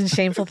deeds and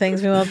shameful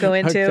things we won't go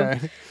into.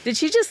 Okay. Did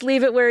she just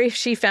leave it where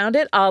she found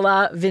it, a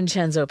la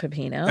Vincenzo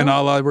Pepino? And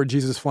a la where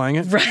Jesus flying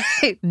it?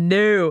 Right.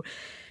 No.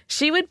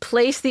 She would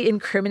place the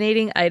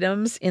incriminating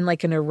items in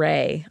an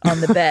array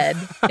on the bed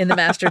in the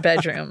master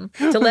bedroom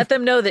to let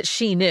them know that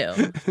she knew.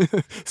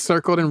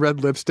 Circled in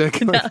red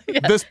lipstick.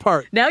 This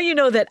part. Now you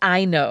know that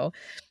I know.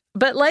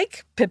 But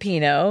like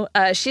Pepino,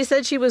 she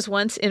said she was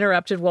once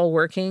interrupted while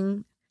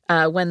working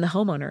when the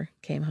homeowner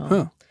came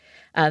home.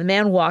 Huh. The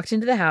man walked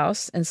into the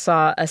house and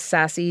saw a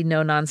sassy,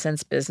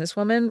 no-nonsense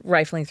businesswoman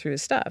rifling through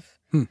his stuff.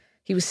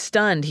 He was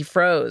stunned. He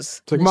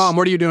froze. It's Mom,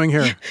 what are you doing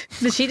here?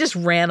 She just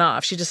ran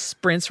off. She just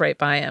sprints right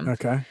by him.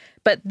 Okay.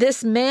 But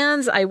this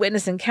man's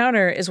eyewitness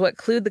encounter is what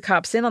clued the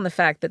cops in on the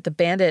fact that the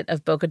bandit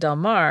of Boca del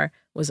Mar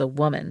was a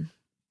woman.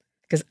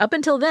 Because up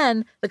until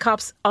then, the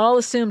cops all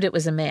assumed it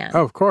was a man.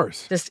 Oh, of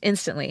course. Just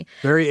instantly.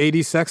 Very 80s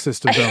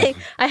sexist of them.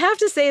 I have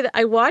to say that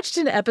I watched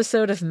an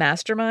episode of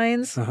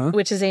Masterminds,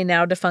 which is a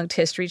now defunct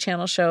History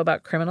Channel show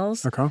about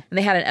criminals. Okay. And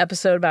they had an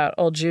episode about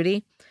old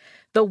Judy.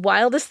 The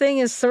wildest thing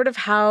is sort of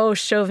how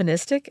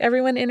chauvinistic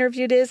everyone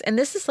interviewed is. And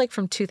this is like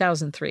from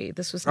 2003.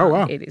 This was not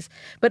in the 80s.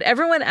 But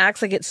everyone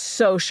acts like it's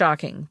so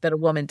shocking that a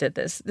woman did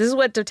this. This is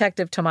what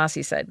Detective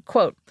Tomasi said,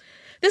 quote,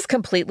 "This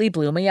completely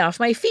blew me off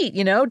my feet,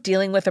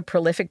 dealing with a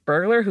prolific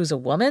burglar who's a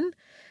woman."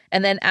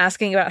 And then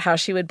asking about how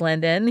she would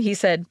blend in, he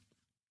said,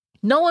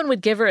 "No one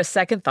would give her a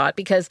second thought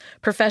because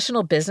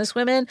professional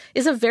businesswomen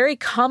is a very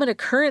common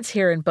occurrence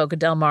here in Boca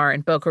del Mar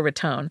and Boca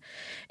Raton.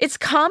 It's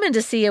common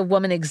to see a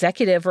woman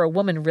executive or a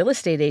woman real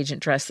estate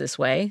agent dressed this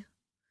way."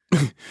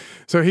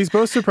 So he's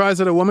both surprised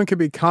that a woman could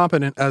be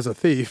competent as a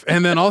thief,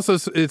 and then also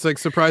it's like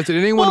surprised that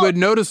anyone would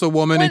notice a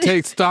woman and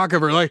take stock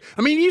of her. Like,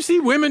 I mean, you see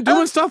women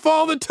doing stuff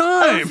all the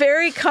time. A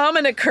very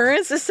common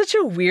occurrence is such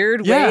a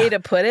weird way to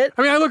put it.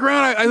 I mean, I look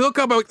around, I look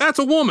up, I'm like, that's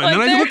a woman. Like,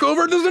 and I look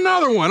over, there's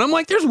another one. I'm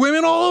like, there's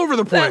women all over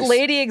the place. That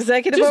lady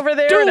executive just over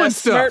there in a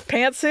smart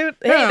pantsuit.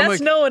 Hey, that's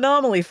like, no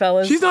anomaly,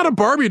 fellas. She's not a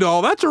Barbie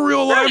doll. That's a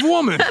real live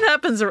woman. That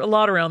happens a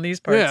lot around these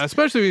parts. Yeah,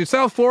 especially in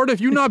South Florida.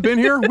 If you've not been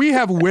here, we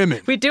have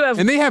women. We do have.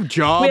 And they have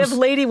jobs. We have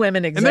lady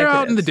women executives. And they're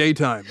out in the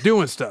daytime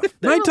doing stuff.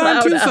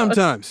 Nighttime too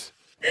sometimes.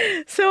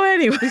 So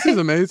anyway. This is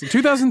amazing.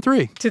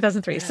 2003.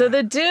 2003. Yeah. So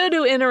the dude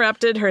who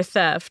interrupted her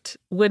theft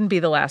wouldn't be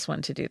the last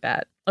one to do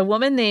that. A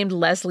woman named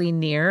Leslie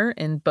Neer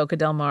in Boca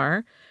del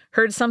Mar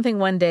heard something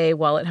one day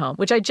while at home,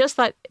 which I just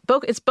thought,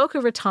 it's Boca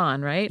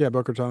Raton, right? Yeah,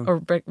 Boca Raton. Or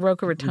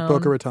Boca Raton.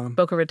 Boca Raton.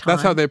 Boca Raton.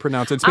 That's how they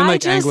pronounce it. It's been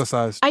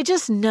anglicized. I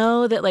just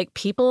know that like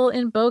people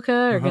in Boca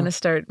are going to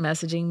start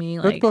messaging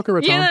me like, Boca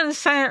Raton. You didn't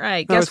say it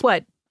right. No, guess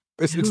what?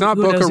 It's not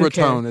Boca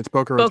Raton. It's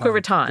Boca Raton. Boca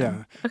Raton.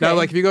 Yeah. Okay. Now,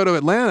 like if you go to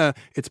Atlanta,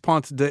 it's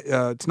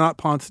it's not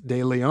Ponce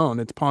de Leon.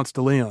 It's Ponce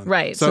de Leon.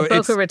 Right. So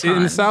Boca Raton.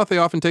 In the South, they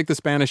often take the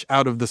Spanish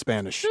out of the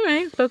Spanish. All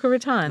right. Boca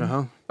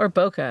Raton. Or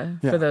Boca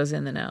for those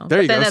in the know.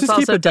 There you go. Then Let's that's just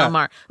also keep it Del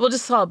Mar. We'll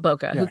just call it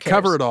Boca. Yeah, who cares?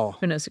 cover it all.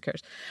 Who knows? Who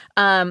cares?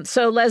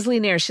 So Leslie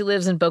Neer, she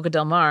lives in Boca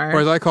del Mar. Or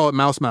as I call it,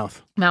 mouse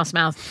mouth. Mouse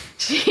mouth.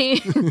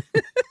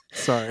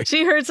 Sorry.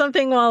 She heard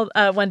something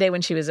one day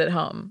when she was at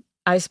home.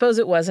 I suppose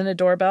it wasn't a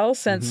doorbell,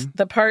 since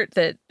the part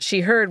that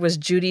she heard was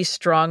Judy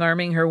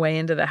strong-arming her way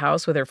into the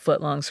house with her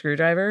foot-long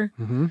screwdriver.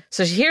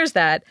 So she hears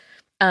that.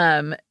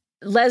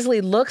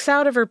 Leslie looks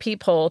out of her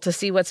peephole to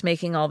see what's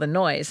making all the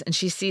noise, and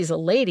she sees a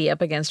lady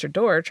up against her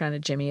door trying to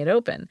jimmy it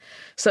open.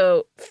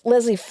 So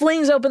Leslie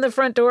flings open the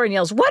front door and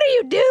yells, "What are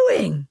you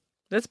doing?"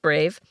 That's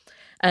brave.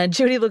 And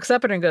Judy looks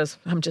up at her and goes,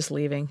 "I'm just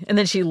leaving." And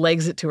then she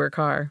legs it to her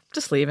car.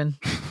 "Just leaving.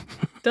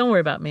 Don't worry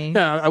about me."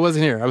 Yeah, I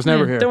wasn't here. I was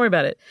never here. Don't worry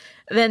about it.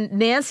 Then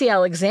Nancy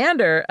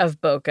Alexander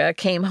of Boca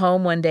came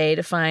home one day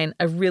to find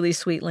a really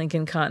sweet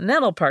Lincoln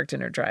Continental parked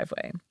in her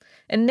driveway.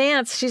 And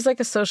Nance, she's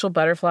like a social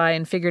butterfly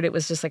and figured it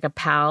was just like a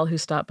pal who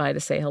stopped by to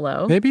say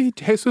hello. Maybe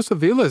Jesus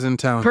Avila's in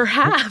town.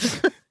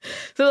 Perhaps.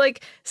 So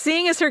like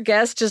seeing as her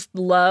guests just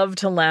love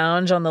to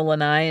lounge on the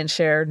lanai and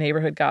share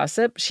neighborhood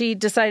gossip, she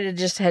decided to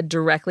just head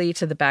directly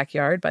to the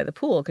backyard by the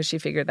pool because she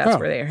figured that's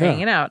where they were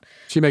hanging out.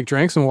 She make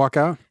drinks and walk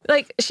out?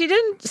 Like she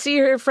didn't see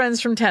her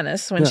friends from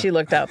tennis when she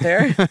looked out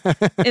there.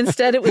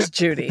 Instead, it was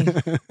Judy.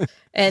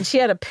 And she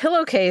had a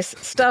pillowcase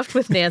stuffed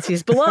with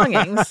Nancy's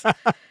belongings,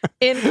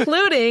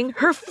 including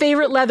her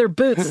favorite leather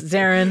boots,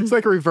 Zarin. It's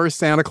like a reverse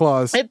Santa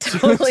Claus. It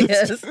totally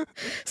is.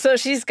 So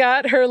she's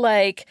got her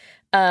like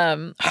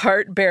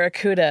heart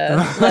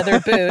barracuda leather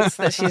boots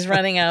that she's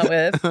running out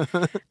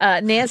with.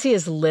 Nancy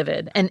is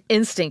livid and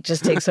instinct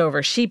just takes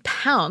over. She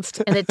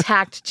pounced and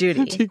attacked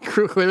Judy. She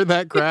cleared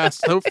that grass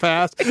so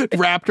fast,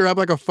 wrapped her up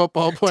like a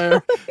football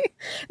player.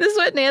 This is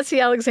what Nancy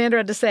Alexander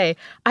had to say.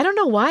 "I don't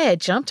know why I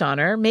jumped on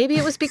her. Maybe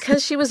it was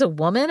because she was a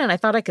woman and I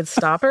thought I could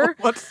stop her."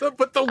 What's up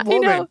with the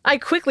woman? I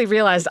quickly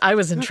realized I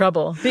was in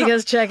trouble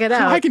because check it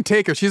out. I can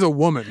take her. She's a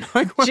woman.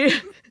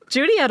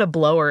 Judy had a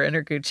blower in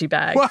her Gucci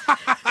bag.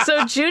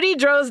 So Judy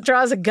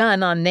draws a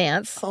gun on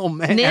Nance. Oh,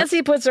 man.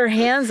 Nancy puts her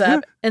hands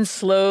up and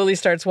slowly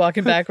starts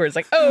walking backwards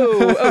like,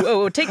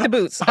 oh, take the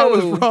boots. I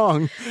was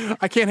wrong.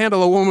 I can't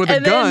handle a woman with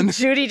a gun. And then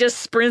Judy just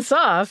sprints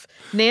off.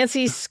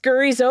 Nancy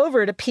scurries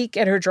over to peek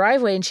at her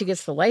driveway and she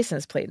gets the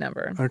license plate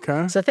number.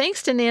 Okay. So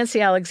thanks to Nancy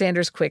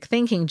Alexander's quick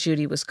thinking,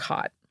 Judy was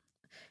caught.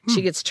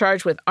 She gets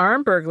charged with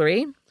armed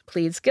burglary,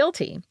 pleads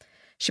guilty.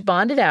 She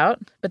bonded out,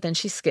 but then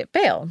she skipped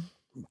bail.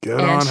 Good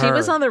on her. And she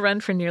was on the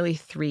run for nearly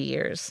 3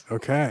 years.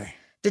 Okay.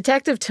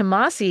 Detective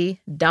Tomasi,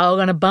 dog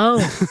on a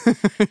bone.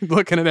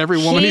 Looking at every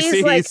woman he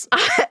sees. Like,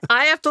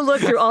 I have to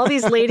look through all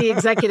these lady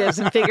executives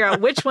and figure out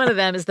which one of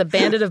them is the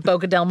bandit of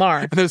Boca del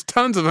Mar. And there's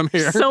tons of them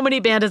here. So many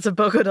bandits of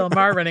Boca del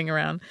Mar running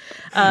around.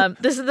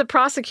 This is the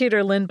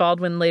prosecutor, Lynn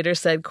Baldwin, later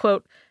said,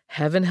 quote,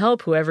 "Heaven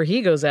help whoever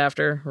he goes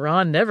after.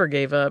 Ron never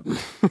gave up."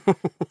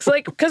 It's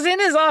like, because in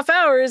his off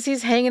hours,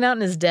 he's hanging out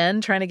in his den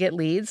trying to get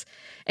leads.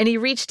 And he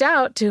reached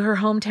out to her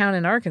hometown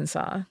in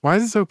Arkansas. Why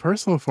is it so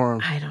personal for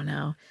him? I don't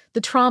know.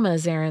 The trauma,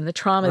 Zarin, the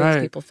trauma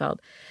these people felt.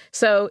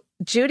 So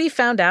Judy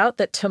found out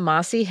that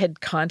Tomasi had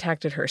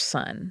contacted her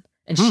son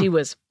And she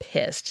was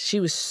pissed. She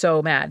was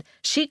so mad.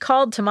 She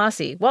called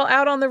Tomasi while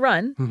out on the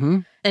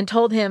run and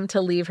told him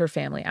to leave her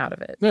family out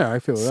of it. Yeah, I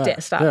feel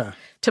that. Stop. Yeah.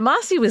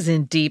 Tomasi was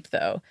in deep,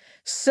 though.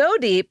 So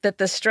deep that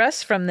the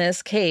stress from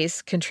this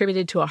case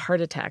contributed to a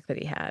heart attack that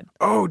he had.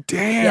 Oh,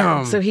 damn.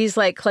 Yeah. So he's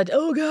like,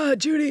 oh, God,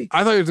 Judy.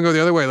 I thought he was going to go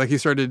the other way. Like he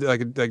started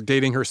like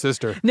dating her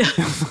sister. No.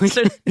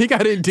 He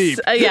got in deep.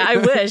 Yeah, I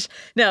wish.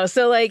 No,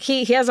 so like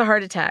he has a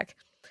heart attack.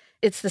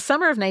 It's the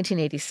summer of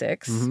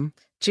 1986.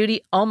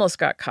 Judy almost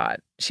got caught.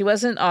 She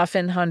wasn't off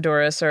in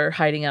Honduras or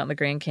hiding out in the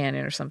Grand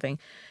Canyon or something.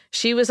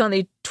 She was on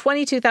the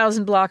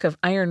 22,000 block of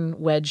Iron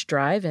Wedge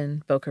Drive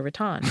in Boca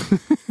Raton.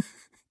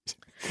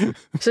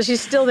 So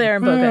she's still there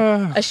in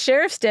Boca. A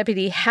sheriff's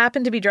deputy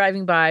happened to be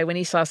driving by when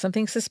he saw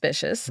something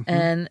suspicious,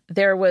 and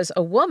there was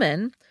a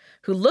woman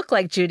who looked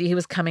like Judy who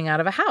was coming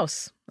out of a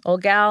house.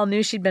 Old gal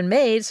knew she'd been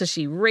made, so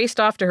she raced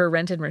off to her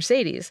rented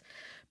Mercedes.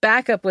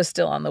 Backup was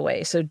still on the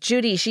way. So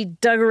Judy, she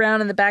dug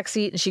around in the back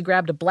seat and she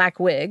grabbed a black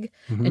wig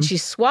and she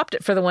swapped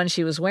it for the one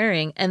she was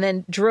wearing and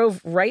then drove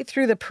right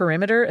through the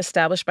perimeter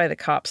established by the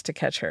cops to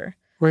catch her.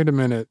 Wait a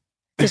minute.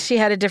 Because she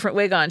had a different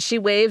wig on. She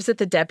waves at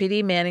the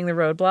deputy manning the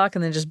roadblock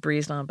and then just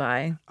breezed on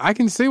by. I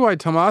can see why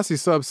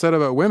Tomasi's so upset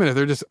about women. If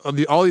they're just,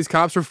 all these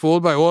cops are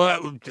fooled by,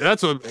 well,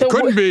 that's what it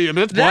couldn't be. I mean,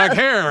 that's black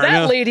hair.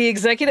 That lady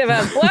executive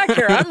has black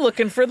hair. I'm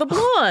looking for the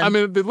blonde. I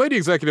mean, the lady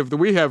executive that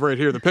we have right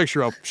here, the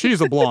picture of,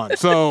 she's a blonde.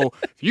 So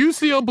if you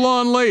see a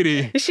blonde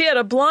lady. She had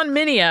a blonde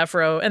mini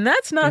afro, and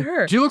that's not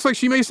her. She looks like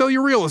she may sell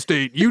you real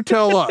estate. You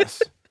tell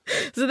us.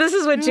 So this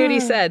is what Judy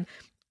said.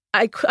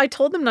 I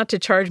told them not to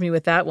charge me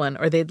with that one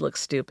or they'd look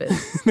stupid.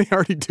 They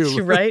already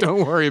do. Right?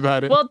 Don't worry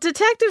about it. Well,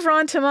 Detective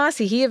Ron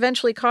Tomasi, he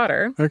eventually caught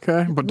her.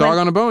 Okay. But dog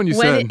on a bone, you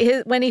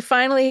said. When he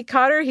finally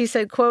caught her, he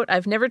said, quote,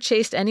 "I've never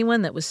chased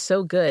anyone that was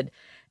so good.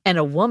 And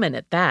a woman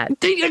at that."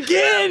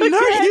 Again?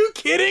 Are you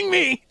kidding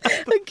me?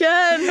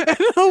 Again. And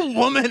a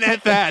woman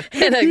at that.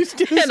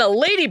 And a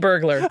lady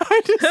burglar.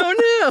 Oh,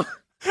 no.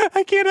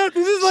 I cannot.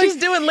 This is like she's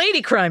doing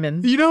lady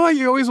criming. You know how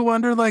you always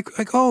wonder,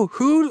 oh,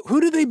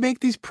 who do they make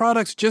these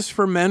products just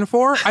for men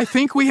for? I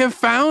think we have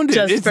found it.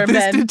 Just it's for this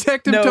men.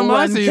 Detective No Tomasi.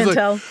 one He's can like,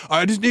 tell.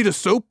 I just need a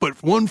soap,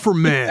 but one for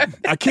men.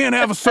 I can't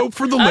have a soap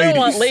for the ladies. I don't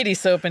want lady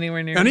soap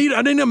anywhere near me.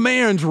 I need a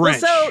man's wrench.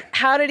 So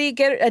how did he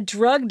get a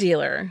drug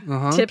dealer?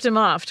 Tipped him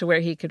off to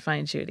where he could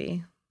find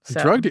Judy.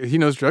 So. He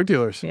knows drug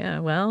dealers. Yeah,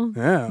 well.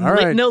 Yeah, all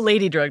right. No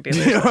lady drug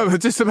dealers. Yeah, I was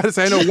just about to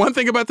say, I know one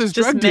thing about this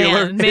drug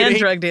dealer. Man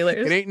drug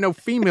dealers. It ain't no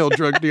female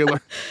drug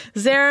dealer.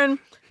 Zarin,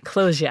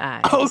 close your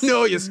eyes. Oh,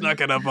 no, you snuck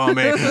it up on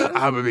me.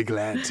 I'm going to be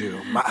glad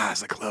to. My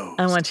eyes are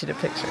closed. I want you to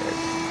picture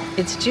it.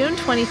 It's June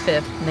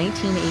 25th,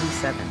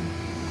 1987.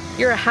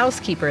 You're a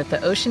housekeeper at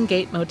the Ocean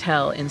Gate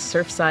Motel in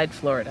Surfside,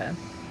 Florida.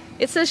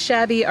 It's a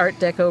shabby Art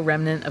Deco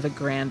remnant of a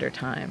grander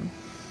time.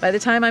 By the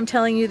time I'm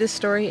telling you this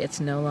story, it's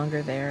no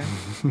longer there.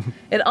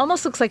 It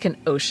almost looks like an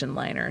ocean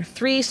liner.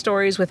 3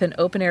 stories with an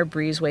open-air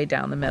breezeway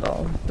down the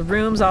middle. The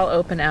rooms all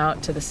open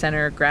out to the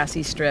center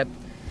grassy strip.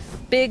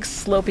 Big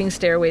sloping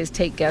stairways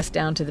take guests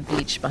down to the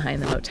beach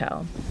behind the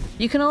motel.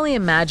 You can only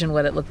imagine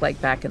what it looked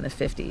like back in the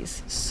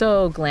 50s.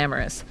 So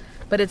glamorous.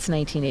 But it's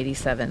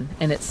 1987,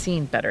 and it's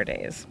seen better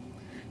days.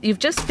 You've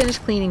just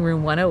finished cleaning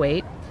room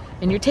 108,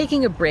 and you're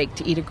taking a break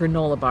to eat a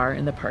granola bar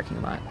in the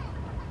parking lot.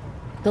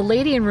 The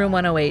lady in room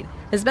 108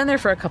 has been there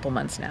for a couple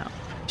months now.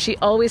 She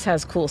always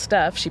has cool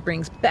stuff. She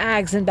brings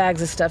bags and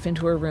bags of stuff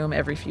into her room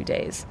every few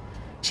days.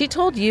 She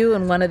told you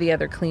and one of the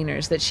other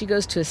cleaners that she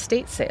goes to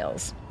estate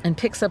sales and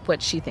picks up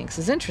what she thinks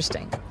is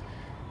interesting.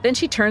 Then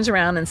she turns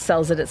around and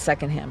sells it at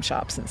secondhand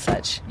shops and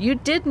such. You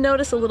did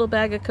notice a little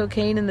bag of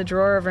cocaine in the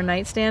drawer of her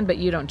nightstand, but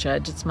you don't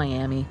judge. It's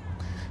Miami.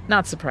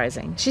 Not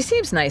surprising. She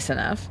seems nice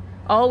enough.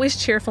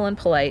 Always cheerful and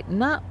polite,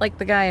 not like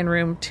the guy in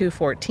room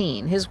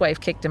 214. His wife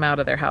kicked him out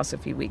of their house a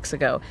few weeks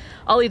ago.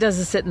 All he does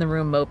is sit in the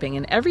room moping,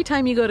 and every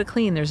time you go to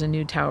clean, there's a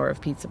new tower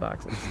of pizza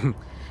boxes.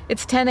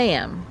 It's 10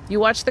 a.m. You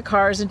watch the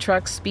cars and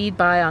trucks speed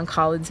by on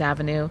Collins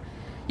Avenue.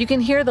 You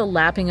can hear the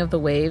lapping of the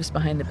waves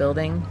behind the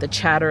building, the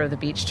chatter of the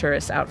beach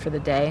tourists out for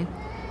the day.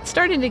 It's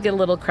starting to get a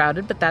little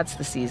crowded, but that's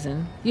the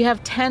season. You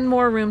have 10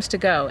 more rooms to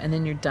go, and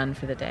then you're done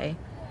for the day.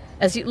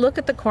 As you look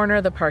at the corner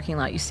of the parking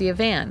lot, you see a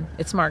van.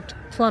 It's marked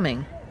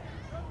plumbing.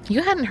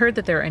 You hadn't heard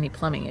that there are any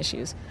plumbing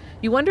issues.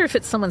 You wonder if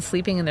it's someone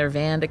sleeping in their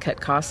van to cut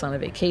costs on a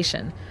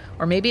vacation.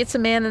 Or maybe it's a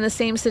man in the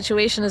same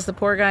situation as the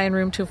poor guy in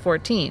room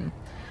 214.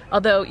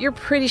 Although you're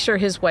pretty sure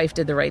his wife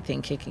did the right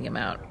thing kicking him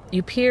out.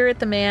 You peer at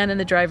the man in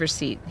the driver's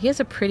seat. He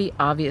has a pretty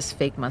obvious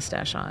fake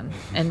mustache on.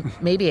 And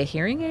maybe a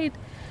hearing aid?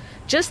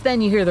 Just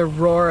then you hear the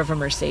roar of a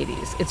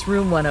Mercedes. It's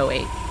room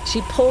 108.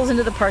 She pulls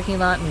into the parking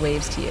lot and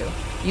waves to you.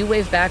 You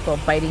wave back while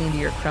biting into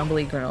your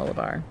crumbly granola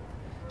bar.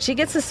 She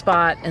gets a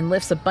spot and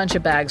lifts a bunch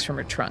of bags from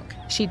her trunk.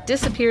 She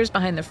disappears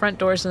behind the front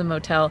doors of the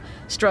motel,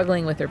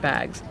 struggling with her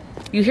bags.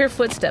 You hear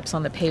footsteps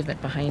on the pavement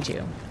behind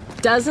you.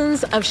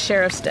 Dozens of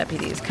sheriff's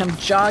deputies come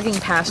jogging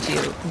past you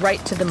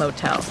right to the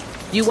motel.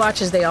 You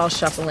watch as they all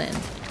shuffle in.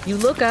 You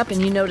look up and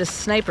you notice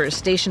snipers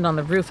stationed on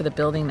the roof of the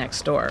building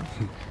next door.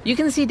 You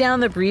can see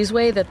down the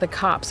breezeway that the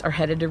cops are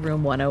headed to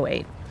room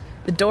 108.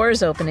 The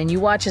doors open and you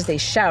watch as they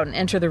shout and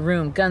enter the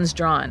room, guns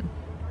drawn.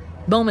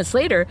 Moments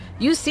later,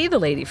 you see the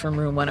lady from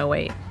room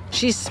 108.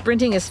 She's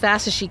sprinting as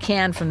fast as she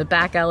can from the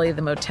back alley of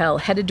the motel,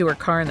 headed to her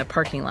car in the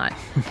parking lot.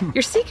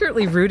 You're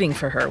secretly rooting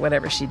for her,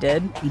 whatever she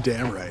did. You're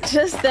damn right.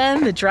 Just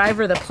then, the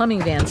driver of the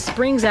plumbing van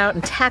springs out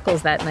and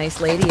tackles that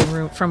nice lady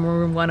from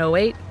room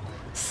 108,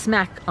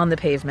 smack on the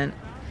pavement.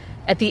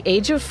 At the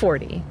age of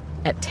 40,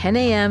 at 10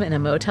 a.m. in a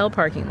motel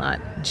parking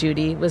lot,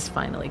 Judy was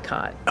finally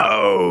caught.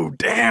 Oh,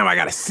 damn, I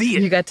gotta see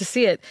it. You got to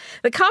see it.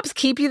 The cops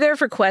keep you there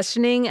for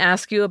questioning,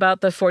 ask you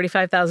about the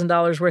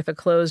 $45,000 worth of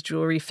clothes,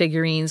 jewelry,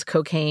 figurines,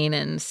 cocaine,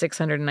 and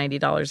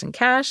 $690 in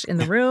cash in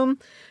the room.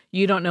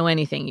 You don't know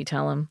anything, you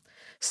tell them.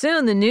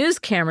 Soon, the news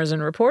cameras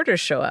and reporters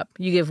show up.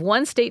 You give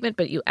one statement,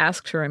 but you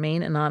ask to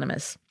remain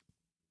anonymous.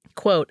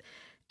 Quote,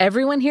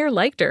 everyone here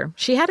liked her.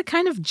 She had a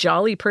kind of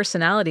jolly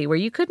personality where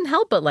you couldn't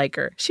help but like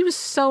her. She was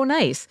so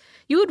nice.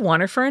 You would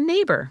want her for a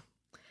neighbor.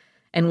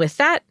 And with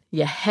that,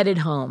 you headed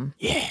home.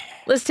 Yeah.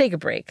 Let's take a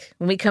break.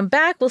 When we come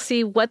back, we'll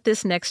see what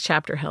this next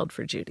chapter held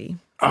for Judy.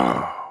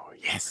 Oh,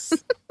 yes.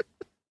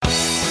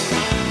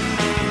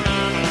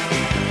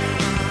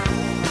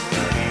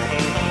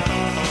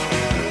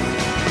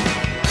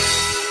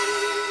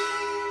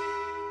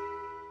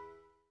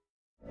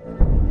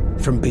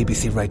 From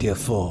BBC Radio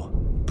 4,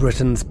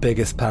 Britain's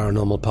biggest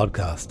paranormal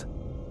podcast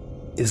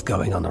is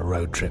going on a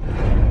road trip.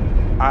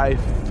 I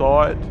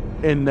thought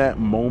in that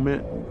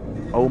moment,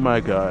 oh my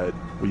God,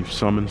 we've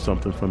summoned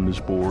something from this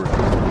board.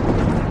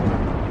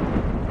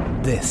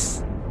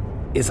 This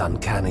is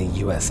Uncanny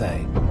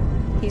USA.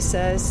 He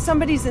says,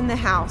 somebody's in the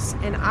house,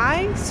 and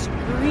I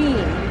screamed.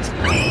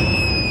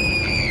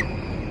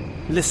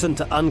 Listen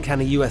to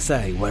Uncanny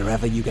USA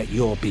wherever you get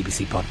your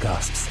BBC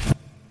podcasts,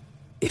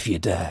 if you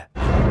dare.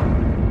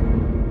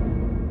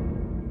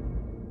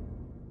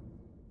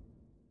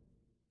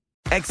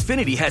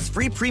 Xfinity has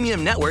free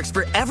premium networks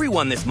for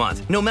everyone this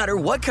month, no matter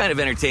what kind of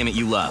entertainment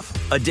you love.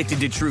 Addicted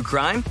to true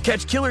crime?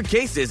 Catch killer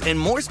cases and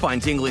more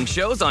spine-tingling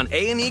shows on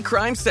A&E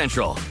Crime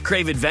Central.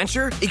 Crave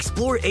adventure?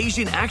 Explore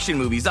Asian action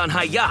movies on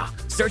Hayya.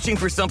 Searching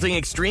for something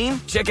extreme?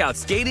 Check out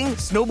skating,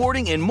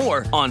 snowboarding, and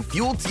more on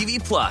Fuel TV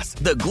Plus,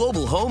 the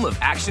global home of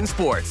action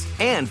sports.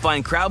 And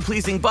find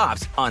crowd-pleasing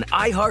bops on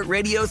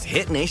iHeartRadio's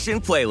Hit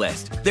Nation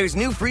playlist. There's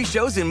new free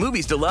shows and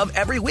movies to love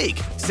every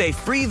week. Say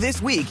free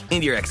this week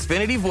in your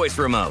Xfinity voice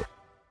remote.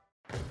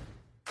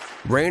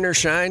 Rain or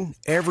shine,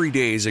 every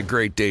day is a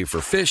great day for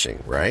fishing,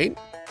 right?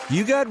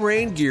 You got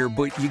rain gear,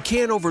 but you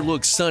can't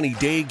overlook sunny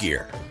day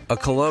gear. A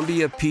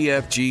Columbia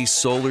PFG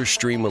Solar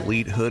Stream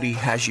Elite hoodie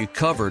has you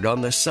covered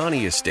on the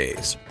sunniest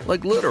days.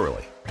 Like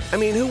literally. I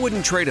mean, who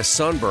wouldn't trade a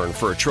sunburn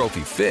for a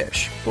trophy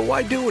fish? But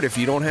why do it if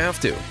you don't have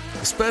to?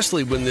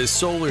 Especially when this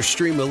Solar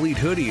Stream Elite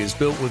hoodie is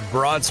built with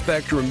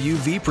broad-spectrum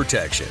UV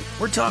protection.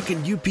 We're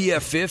talking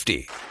UPF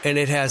 50, and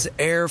it has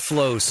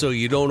airflow so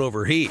you don't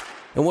overheat.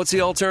 And what's the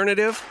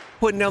alternative?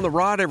 Putting down the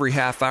rod every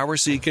half hour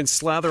so you can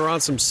slather on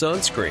some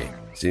sunscreen.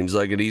 Seems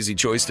like an easy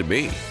choice to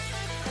me.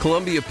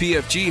 Columbia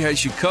PFG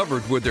has you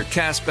covered with their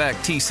Castback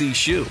TC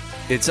shoe.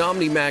 Its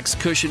OmniMax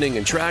cushioning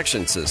and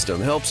traction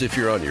system helps if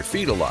you're on your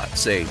feet a lot,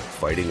 say,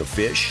 fighting a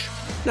fish.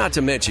 Not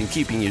to mention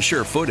keeping you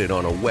sure-footed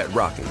on a wet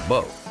rocking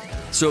boat.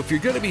 So if you're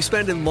going to be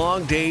spending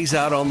long days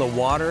out on the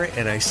water,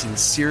 and I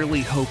sincerely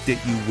hope that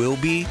you will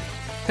be,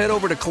 head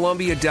over to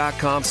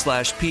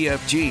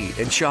Columbia.com/PFG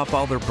and shop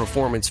all their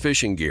performance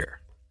fishing gear.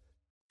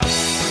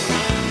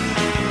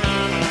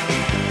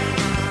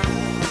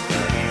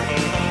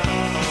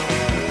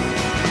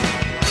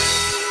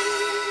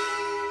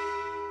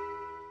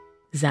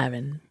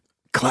 Zarin.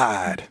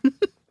 Clyde.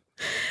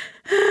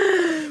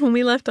 When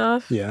we left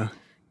off, Yeah.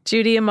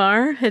 Judy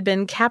Amar had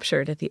been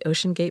captured at the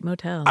Ocean Gate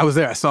Motel. I was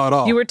there. I saw it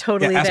all. You were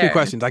totally ask there. me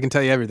questions. I can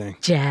tell you everything.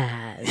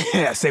 Jazz.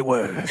 Yeah, say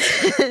words.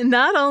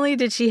 Not only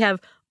did she have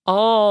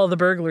all the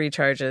burglary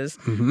charges,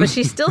 but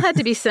she still had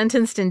to be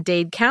sentenced in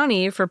Dade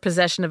County for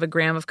possession of a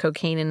gram of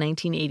cocaine in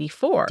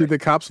 1984. Did the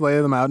cops lay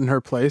them out in her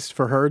place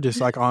for her,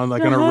 just like on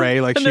like an array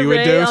like An she would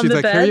array do? on She's the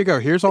like, bed. here you go.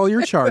 Here's all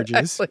your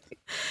charges. Exactly.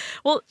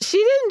 Well, she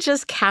didn't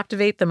just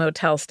captivate the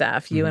motel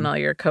staff, you and all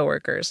your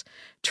coworkers.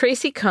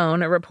 Tracy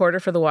Cohn, a reporter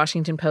for the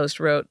Washington Post,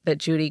 wrote that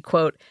Judy,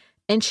 quote,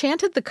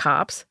 enchanted the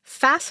cops,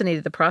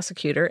 fascinated the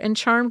prosecutor, and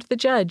charmed the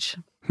judge.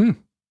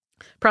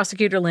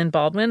 Prosecutor Lynn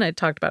Baldwin, I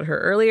talked about her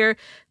earlier.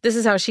 This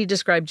is how she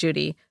described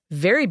Judy.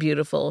 Very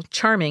beautiful,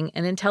 charming,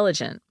 and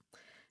intelligent.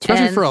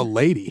 Especially for a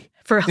lady.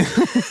 Well,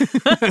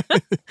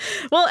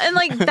 and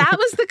like that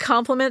was the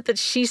compliment that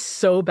she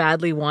so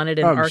badly wanted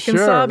in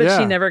Arkansas, sure, but yeah.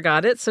 she never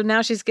got it. So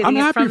now she's getting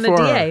I'm it from happy the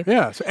for DA. her.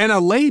 Yeah, and a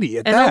lady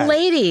at that. And a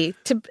lady.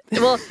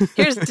 Well,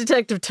 here's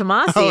Detective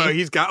Tomasi. Oh,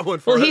 he's got one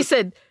for Well, us. he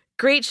said,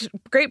 great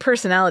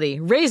personality,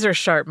 razor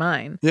sharp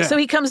mind. Yeah. So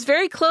he comes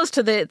very close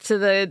to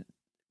the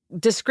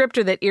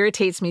descriptor that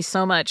irritates me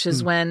so much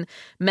is when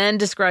men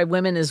describe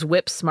women as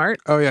whip smart.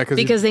 Oh, yeah.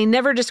 Because they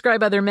never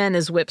describe other men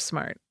as whip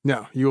smart.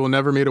 No, you will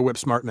never meet a whip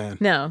smart man.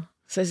 No.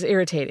 So it's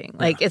irritating.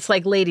 Like, it's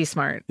like lady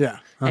smart. Yeah.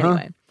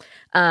 Anyway.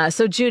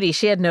 So Judy,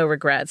 she had no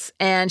regrets,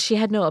 and she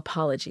had no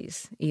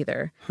apologies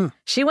either.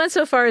 She went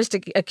so far as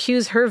to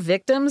accuse her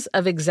victims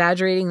of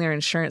exaggerating their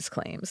insurance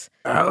claims.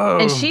 Oh,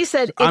 and she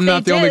said, if I'm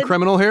not the only did,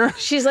 criminal here?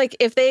 She's like,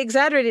 if they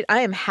exaggerated, I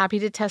am happy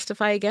to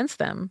testify against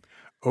them.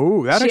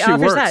 Oh, that she actually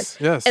offers works.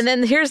 That. Yes. And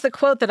then here's the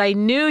quote that I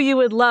knew you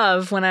would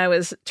love when I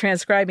was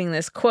transcribing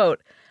this quote.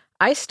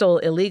 I stole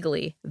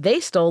illegally. They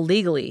stole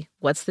legally.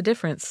 What's the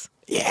difference?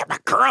 Yeah, my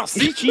girl,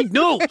 see, she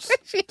knows.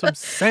 That's what I'm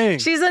saying.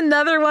 She's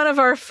another one of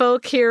our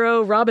folk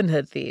hero Robin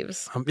Hood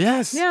thieves.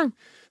 Yes. Yeah.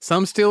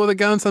 Some steal with a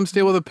gun, some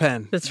steal with a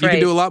pen. That's right. You right.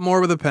 can do a lot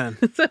more with a pen.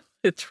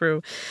 It's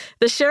true.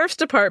 The sheriff's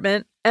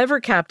department, ever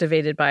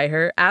captivated by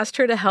her, asked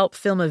her to help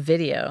film a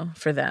video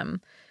for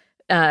them.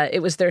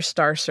 It was their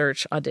Star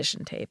Search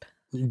audition tape.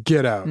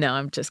 Get out. No,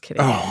 I'm just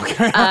kidding. Oh,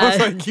 okay. I was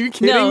like, you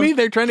kidding me?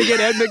 They're trying to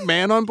get Ed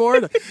McMahon on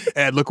board?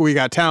 Ed, look, we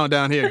got talent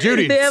down here.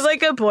 Judy. They have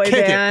like a boy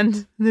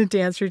band, the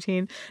dance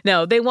routine.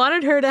 No, they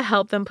wanted her to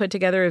help them put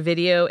together a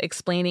video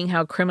explaining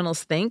how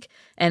criminals think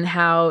and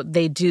how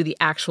they do the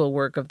actual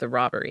work of the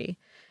robbery.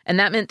 And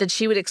that meant that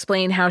she would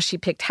explain how she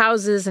picked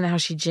houses and how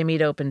she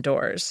jimmied open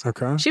doors.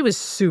 Okay. She was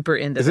super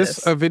into this. Is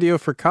this a video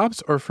for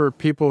cops or for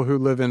people who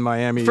live in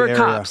Miami area?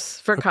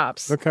 For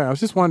cops. Okay, I was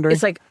just wondering.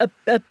 It's like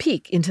a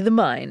peek into the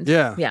mind.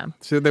 Yeah. Yeah.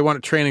 So they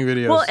wanted training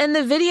videos. Well, and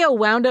the video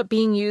wound up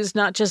being used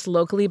not just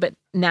locally, but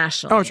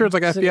nationally. Oh, sure. It's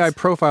like FBI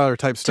profiler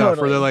type stuff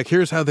Totally. where they're like,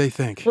 here's how they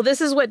think. Well,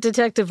 this is what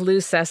Detective Lou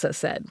Sessa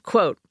said.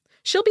 Quote,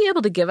 she'll be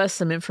able to give us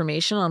some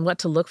information on what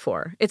to look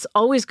for. It's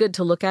always good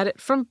to look at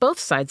it from both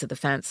sides of the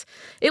fence.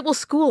 It will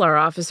school our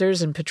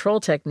officers in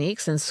patrol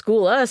techniques and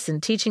school us in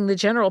teaching the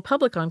general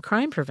public on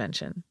crime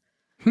prevention.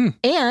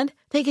 And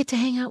they get to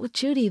hang out with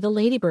Judy, the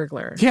lady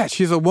burglar. Yeah,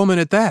 she's a woman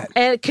at that.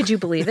 And could you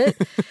believe it?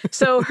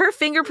 So her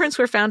fingerprints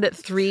were found at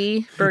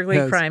 3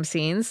 burglary crime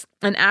scenes.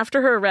 And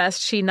after her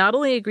arrest, she not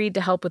only agreed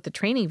to help with the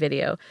training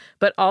video,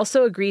 but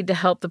also agreed to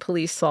help the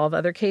police solve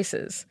other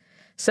cases.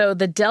 So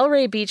the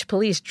Delray Beach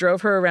police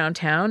drove her around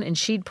town, and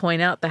she'd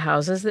point out the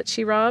houses that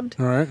she robbed.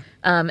 All right.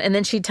 And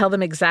then she'd tell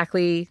them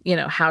exactly,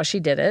 how she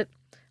did it,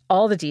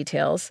 all the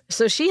details.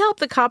 So she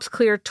helped the cops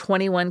clear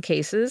 21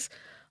 cases,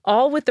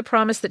 all with the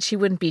promise that she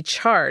wouldn't be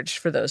charged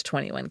for those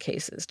 21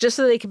 cases, just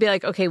so they could be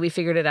like, okay, we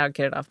figured it out,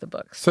 get it off the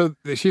books. So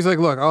she's like,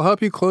 look, I'll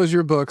help you close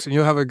your books, and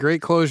you'll have a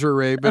great closure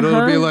rate, but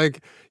it'll be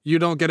like, you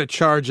don't get a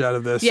charge out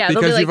of this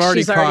because you've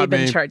already caught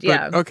me. Charged. But,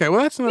 yeah. Okay,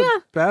 well, that's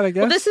not bad, I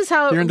guess. Well, this is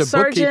how You're into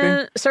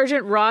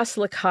Sergeant Ross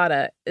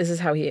Licata, this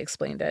is how he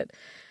explained it.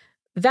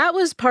 That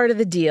was part of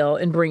the deal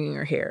in bringing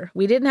her here.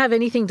 We didn't have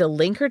anything to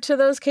link her to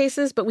those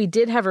cases, but we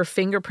did have her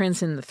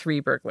fingerprints in the 3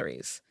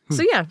 burglaries.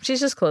 So yeah, she's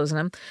just closing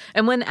them.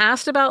 And when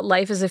asked about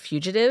life as a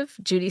fugitive,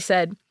 Judy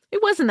said, it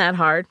wasn't that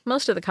hard.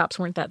 Most of the cops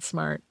weren't that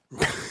smart.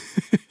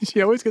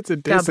 She always gets a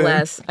diss. God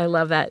bless. I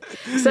love that.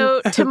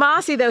 So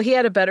Tomasi, though, he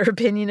had a better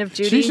opinion of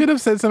Judy. She should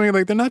have said something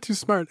like, they're not too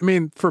smart. I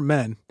mean, for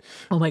men.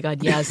 Oh my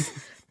God, yes.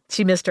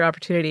 She missed her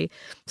opportunity.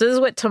 So this is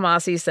what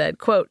Tomasi said,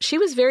 quote, she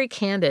was very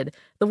candid.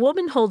 The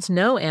woman holds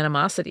no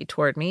animosity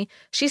toward me.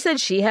 She said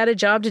she had a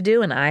job to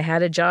do and I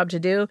had a job to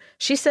do.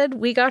 She said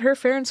we got her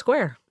fair and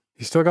square.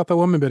 You still got the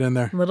woman bit in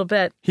there. A little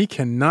bit. He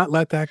cannot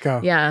let that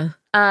go. Yeah.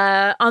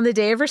 On the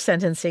day of her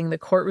sentencing, the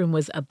courtroom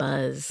was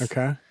abuzz.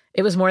 Okay.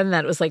 It was more than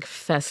that. It was like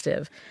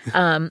festive.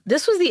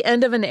 This was the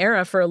end of an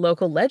era for a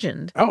local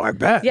legend. Oh, I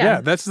bet.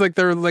 Yeah. That's like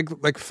their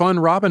like fun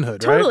Robin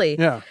Hood, right? Totally.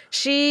 Yeah.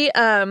 She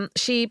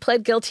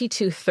pled guilty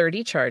to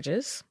 30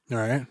 charges. All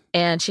right.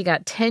 And she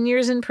got 10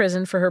 years in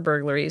prison for her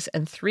burglaries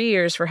and 3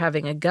 years for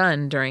having a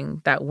gun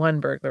during that one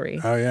burglary.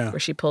 Oh, yeah. Where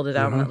she pulled it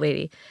out on that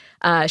lady.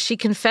 She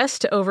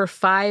confessed to over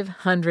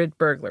 500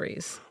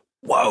 burglaries.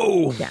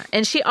 Whoa. Yeah.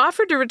 And she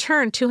offered to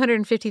return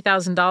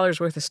 $250,000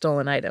 worth of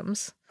stolen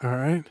items. All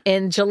right.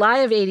 In July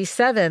of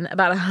 87,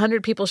 about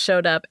 100 people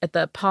showed up at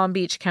the Palm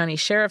Beach County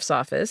Sheriff's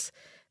Office.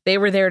 They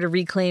were there to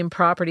reclaim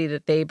property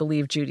that they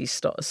believe Judy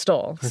stole.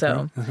 Okay.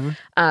 So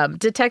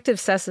Detective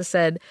Sessa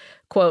said,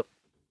 quote,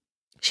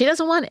 she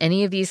doesn't want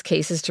any of these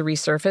cases to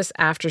resurface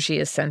after she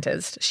is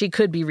sentenced. She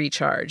could be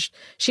recharged.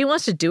 She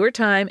wants to do her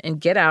time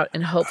and get out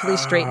and hopefully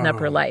straighten up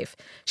her life.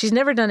 She's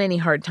never done any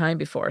hard time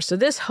before, so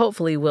this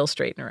hopefully will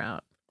straighten her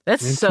out.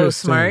 That's so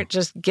smart.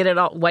 Just get it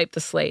all, wipe the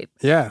slate.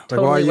 Yeah.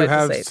 Totally while you wipe the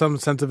have slate. some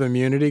sense of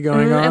immunity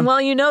going on. And while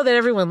you know that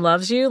everyone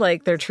loves you,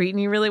 like they're treating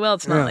you really well,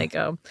 it's not like,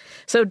 oh.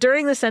 So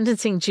during the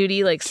sentencing,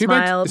 Judy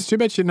smiled. It's too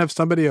bad she didn't have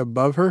somebody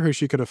above her who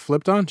she could have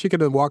flipped on. She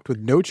could have walked with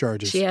no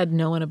charges. She had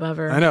no one above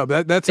her. I know.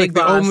 That's Big like the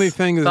boss, only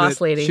thing boss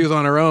that lady. she was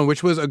on her own,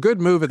 which was a good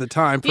move at the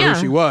time for who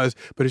she was.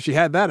 But if she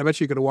had that, I bet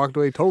she could have walked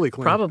away totally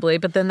clean. Probably,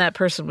 but then that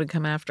person would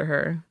come after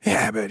her.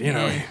 Yeah, but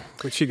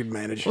but she could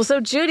manage. Well, so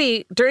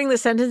Judy, during the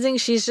sentencing,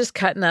 she's just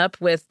cutting up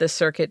with the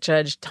circuit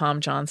judge, Tom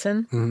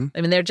Johnson. Mm-hmm.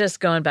 I mean, they're just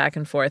going back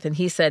and forth. And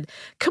he said,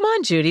 come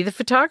on, Judy, the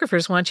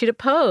photographers want you to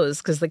pose,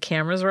 because the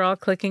cameras were all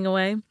clicking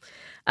away.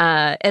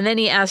 And then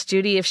he asked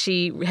Judy if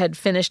she had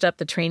finished up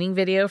the training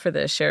video for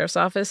the sheriff's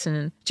office.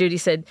 And Judy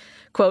said,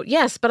 quote,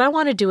 yes, but I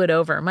want to do it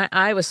over. My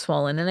eye was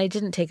swollen and I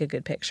didn't take a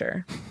good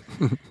picture.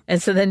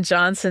 And so then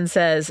Johnson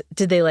says,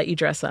 did they let you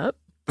dress up?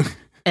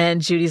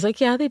 And Judy's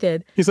like, yeah, they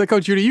did. He's like, oh,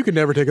 Judy, you could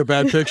never take a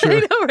bad picture. I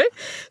know, right?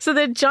 So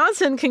then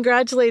Johnson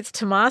congratulates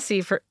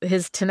Tomasi for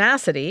his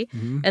tenacity.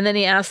 And then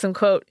he asks him,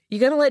 quote, you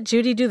going to let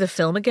Judy do the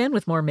film again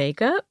with more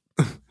makeup?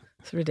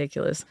 It's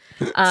ridiculous.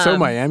 So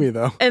Miami,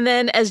 though. And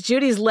then as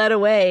Judy's led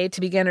away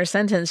to begin her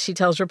sentence, she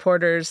tells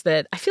reporters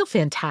that, I feel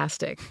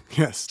fantastic.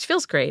 Yes. She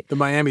feels great. The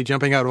Miami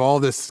jumping out of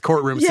all this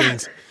courtroom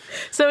scenes.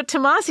 So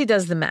Tomasi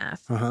does the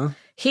math.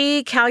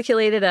 He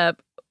calculated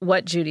up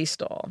what Judy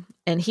stole,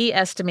 and he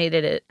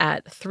estimated it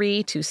at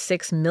 $3 to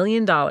 $6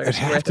 million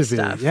worth of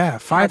stuff. Yeah,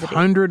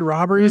 500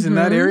 robberies in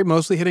that area,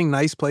 mostly hitting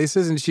nice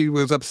places, and she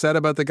was upset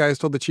about the guy who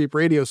stole the cheap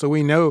radio, so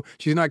we know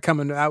she's not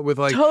coming out with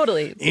like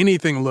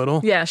anything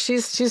little. Yeah,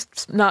 she's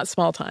not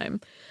small time.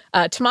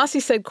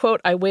 Tomasi said, quote,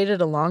 I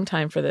waited a long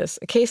time for this.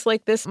 A case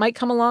like this might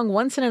come along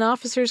once in an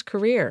officer's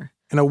career.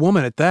 And a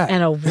woman at that.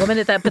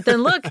 But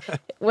then look,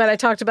 what I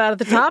talked about at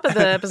the top of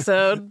the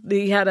episode,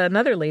 he had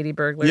another lady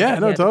burglar. Yeah,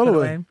 no,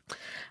 totally.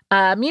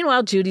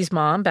 Meanwhile, Judy's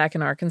mom back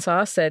in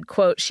Arkansas said,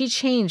 quote, she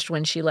changed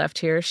when she left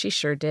here. She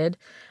sure did.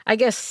 I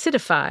guess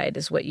citified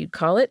is what you'd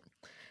call it.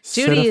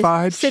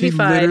 Citified? She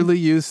literally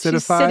used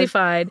citified? She's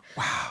citified.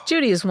 Wow.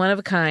 Judy is one of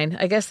a kind.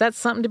 I guess that's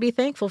something to be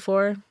thankful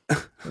for.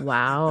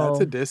 Wow.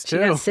 That's a diss, too.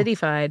 She got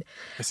citified.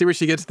 I see where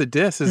she gets the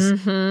disses.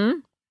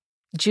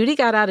 Judy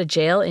got out of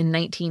jail in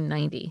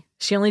 1990.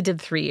 She only did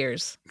 3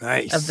 years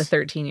of the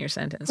 13-year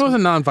sentence. It was a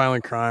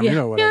nonviolent crime.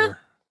 Yeah. Whatever.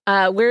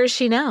 Yeah. Where is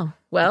she now?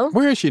 Well,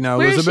 where is she now,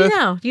 Elizabeth? Where is she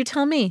now? You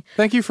tell me.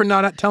 Thank you for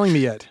not telling me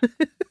yet.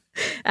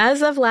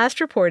 As of last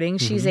reporting,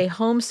 she's a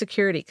home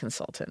security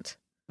consultant.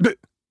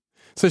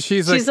 So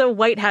she's a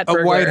white hat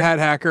burglar. A white hat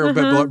hacker,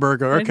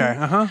 burglar.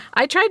 Okay.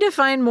 I tried to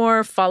find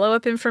more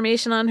follow-up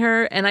information on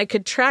her, and I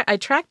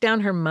tracked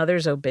down her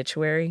mother's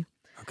obituary.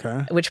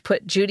 Okay. Which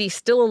put Judy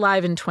still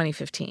alive in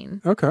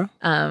 2015. Okay.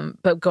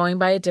 But going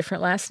by a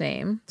different last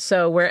name.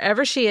 So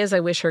wherever she is,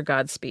 I wish her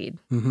Godspeed.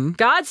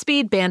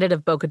 Godspeed, Bandit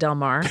of Boca del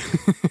Mar.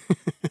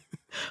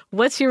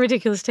 What's your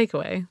ridiculous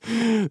takeaway?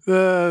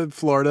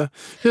 Florida.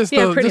 Just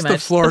the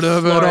Florida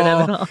of it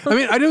all. I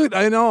mean, I do,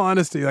 in all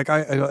honesty, like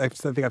I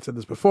think I've said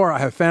this before, I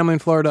have family in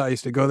Florida. I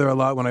used to go there a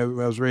lot when I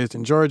was raised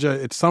in Georgia.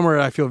 It's somewhere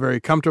I feel very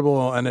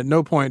comfortable, and at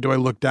no point do I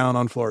look down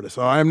on Florida.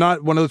 So I'm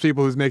not one of those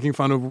people who's making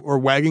fun of or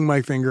wagging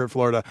my finger at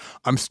Florida.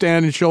 I'm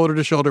standing shoulder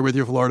to shoulder with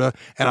you, Florida,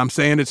 and I'm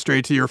saying it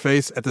straight to your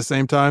face at the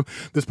same time.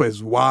 This place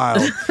is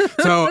wild.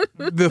 So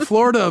the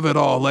Florida of it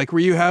all, like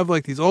where you have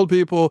like these old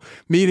people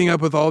meeting up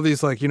with all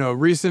these like,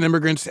 recent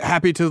immigrants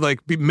happy to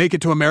like make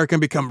it to America and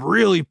become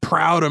really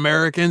proud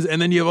Americans.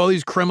 And then you have all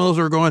these criminals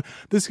who are going,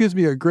 this gives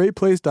me a great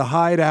place to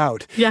hide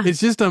out. Yeah. It's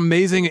just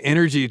amazing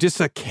energy,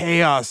 just a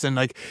chaos. And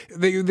like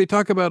they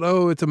talk about,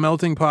 oh, it's a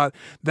melting pot.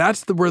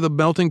 That's where the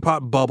melting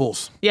pot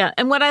bubbles. Yeah.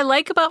 And what I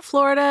like about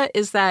Florida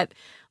is that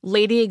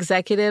lady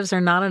executives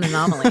are not an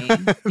anomaly.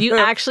 You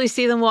actually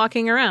see them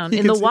walking around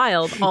in the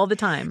wild all the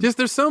time. Just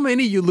there's so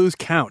many you lose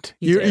count.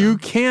 You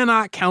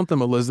cannot count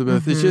them,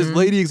 Elizabeth. It's just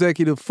lady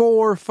executive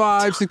 4,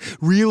 5, 6,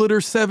 realtor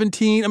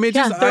 17. I mean,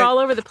 they're all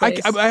over the place.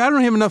 I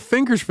don't have enough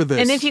fingers for this.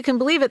 And if you can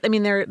believe it, I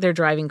mean, they're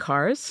driving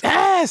cars.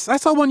 Yes, I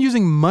saw one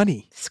using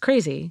money. It's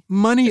crazy.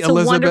 Money, it's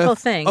Elizabeth. A wonderful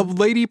thing. A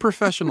lady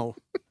professional.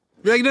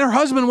 Like her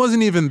husband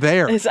wasn't even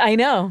there. I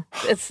know.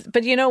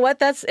 But you know what?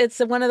 It's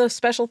one of those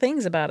special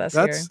things about us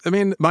here. I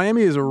mean,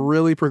 Miami is a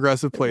really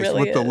progressive place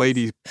really the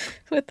ladies.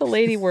 With the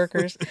lady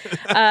workers.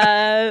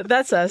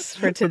 That's us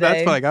for today.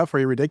 That's what I got for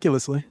you,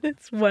 ridiculously.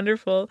 It's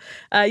wonderful.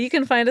 You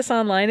can find us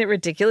online at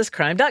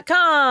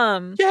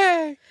ridiculouscrime.com.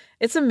 Yay!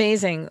 It's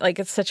amazing. Like,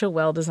 it's such a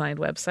well-designed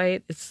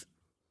website.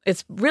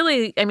 It's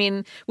really, I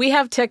mean, we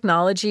have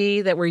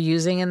technology that we're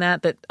using in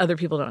that other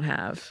people don't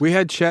have. We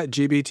had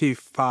ChatGPT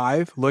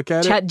 5 look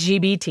at it.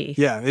 ChatGPT.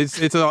 Yeah, it's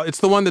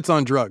the one that's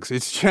on drugs.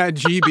 It's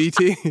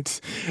ChatGPT, it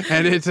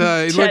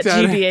looked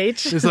at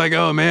it. It's like,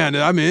 oh man,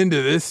 I'm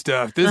into this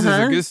stuff. This is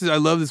I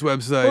love this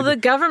website. Well, the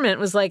government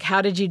was like,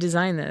 how did you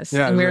design this?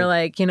 Yeah, and we were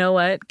like, you know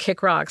what?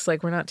 Kick rocks.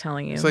 Like, we're not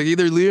telling you. It's like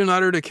either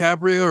Leonardo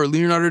DiCaprio or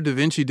Leonardo da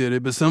Vinci did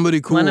it, but somebody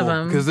cool. One of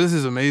them. Because this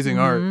is amazing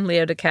art.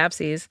 Leo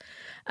DiCaprio.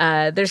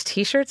 There's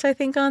T-shirts, I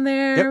think, on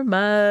there,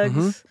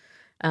 mugs.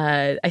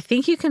 I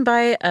think you can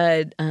buy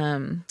a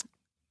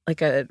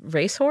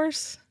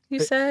racehorse, you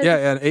said?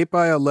 Yeah, an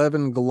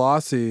 8x11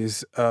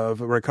 glossies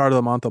of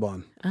Ricardo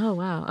Montalban. Oh,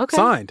 wow. Okay.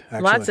 Signed,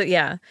 actually. Lots of,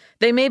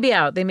 They may be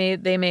out. They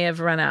may have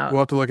run out.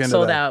 We'll have to look into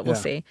Sold that. out. We'll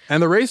see.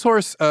 And the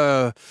racehorse,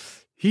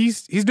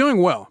 he's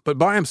doing well, but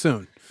buy him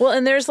soon. Well,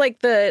 and there's like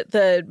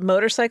the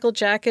motorcycle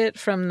jacket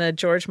from the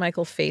George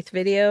Michael Faith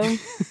video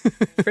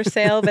for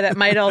sale, but it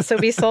might also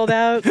be sold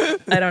out.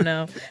 I don't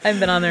know. I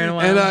haven't been on there in a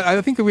while. And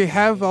I think that we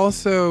have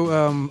also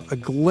a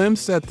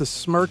glimpse at the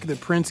smirk that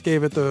Prince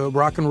gave at the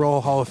Rock and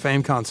Roll Hall of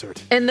Fame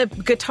concert. And the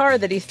guitar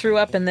that he threw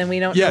up and then we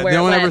don't know where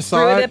no one it went. ever saw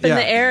threw it. it up in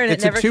the air and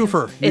it's it never... It's a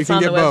twofer. It's you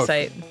on can the get both.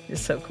 website. It's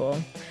so cool.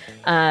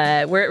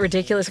 We're at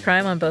Ridiculous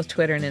Crime on both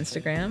Twitter and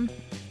Instagram.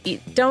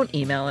 Don't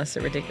email us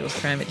at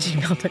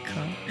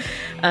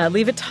ridiculouscrime@gmail.com.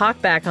 Leave a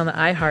talkback on the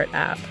iHeart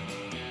app.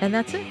 And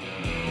that's it.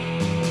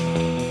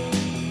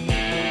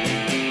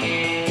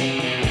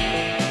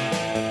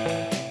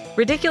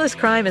 Ridiculous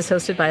Crime is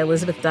hosted by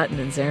Elizabeth Dutton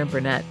and Zarin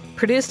Burnett.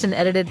 Produced and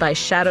edited by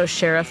Shadow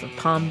Sheriff of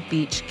Palm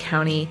Beach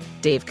County,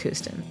 Dave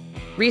Kustin.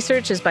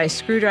 Research is by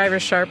Screwdriver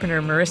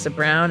Sharpener Marissa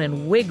Brown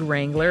and Wig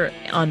Wrangler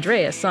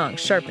Andrea Song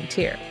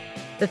Charpentier.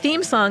 The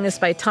theme song is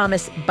by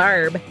Thomas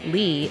Barb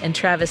Lee and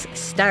Travis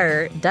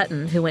Starr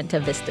Dutton, who went to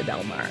Vista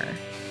Del Mar.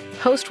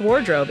 Host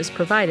wardrobe is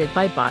provided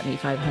by Botany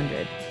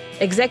 500.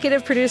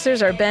 Executive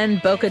producers are Ben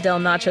Boca del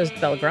Nachos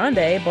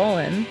Belgrande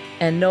Bolin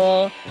and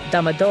Noel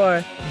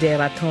Damador de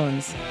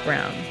Ratons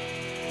Brown.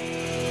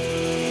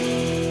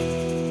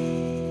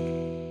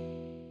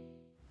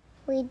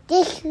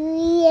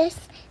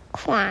 Ridiculous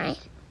Crime.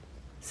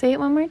 Say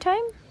it one more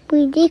time.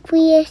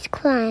 Ridiculous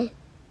Crime.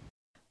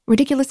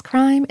 Ridiculous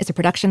Crime is a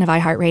production of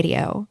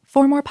iHeartRadio.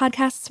 For more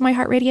podcasts from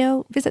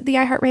iHeartRadio, visit the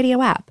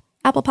iHeartRadio app,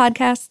 Apple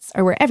Podcasts,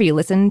 or wherever you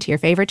listen to your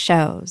favorite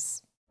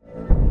shows.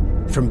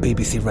 From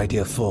BBC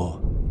Radio 4,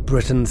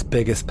 Britain's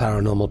biggest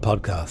paranormal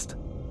podcast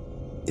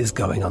is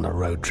going on a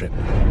road trip.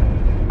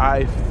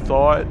 I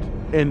thought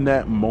in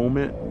that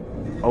moment,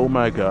 oh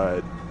my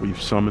God,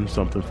 we've summoned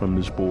something from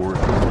this board.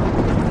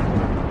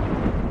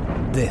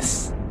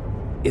 This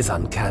is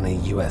Uncanny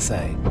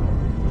USA.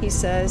 He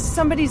says,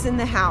 somebody's in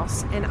the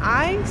house, and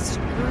I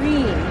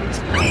screamed.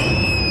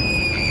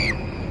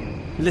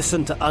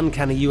 Listen to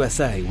Uncanny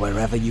USA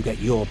wherever you get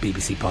your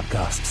BBC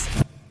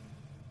podcasts,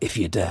 if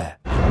you dare.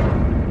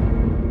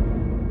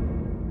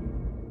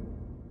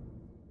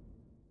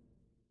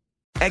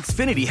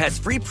 Xfinity has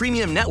free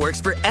premium networks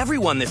for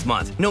everyone this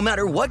month, no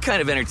matter what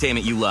kind of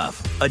entertainment you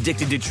love.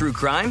 Addicted to true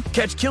crime?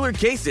 Catch killer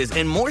cases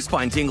and more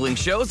spine-tingling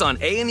shows on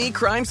A&E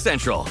Crime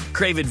Central.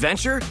 Crave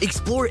adventure?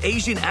 Explore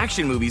Asian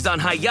action movies on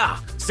Hi-Ya.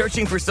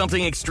 Searching for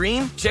something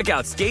extreme? Check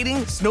out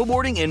skating,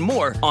 snowboarding, and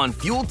more on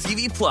Fuel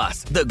TV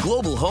Plus, the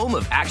global home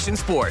of action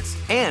sports.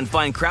 And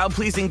find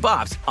crowd-pleasing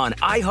bops on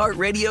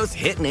iHeartRadio's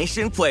Hit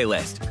Nation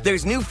playlist.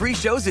 There's new free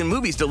shows and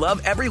movies to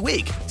love every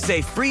week.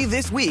 Say free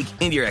this week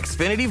in your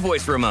Xfinity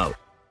voice remote.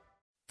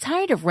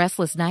 Tired of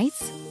restless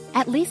nights?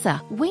 At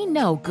Leesa, we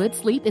know good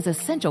sleep is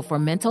essential for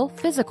mental,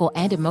 physical,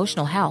 and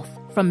emotional health.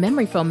 From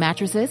memory foam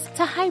mattresses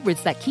to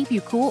hybrids that keep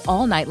you cool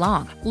all night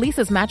long,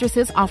 Leesa's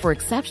mattresses offer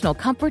exceptional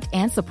comfort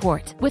and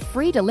support with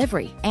free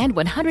delivery and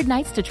 100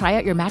 nights to try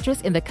out your mattress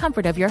in the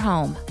comfort of your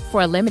home.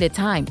 For a limited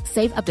time,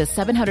 save up to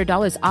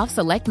 $700 off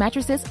select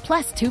mattresses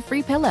plus 2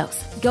 free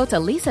pillows. Go to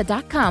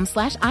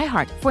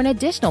leesa.com/iHeart for an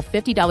additional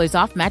 $50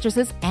 off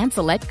mattresses and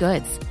select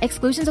goods.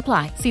 Exclusions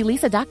apply. See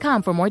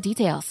leesa.com for more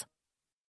details.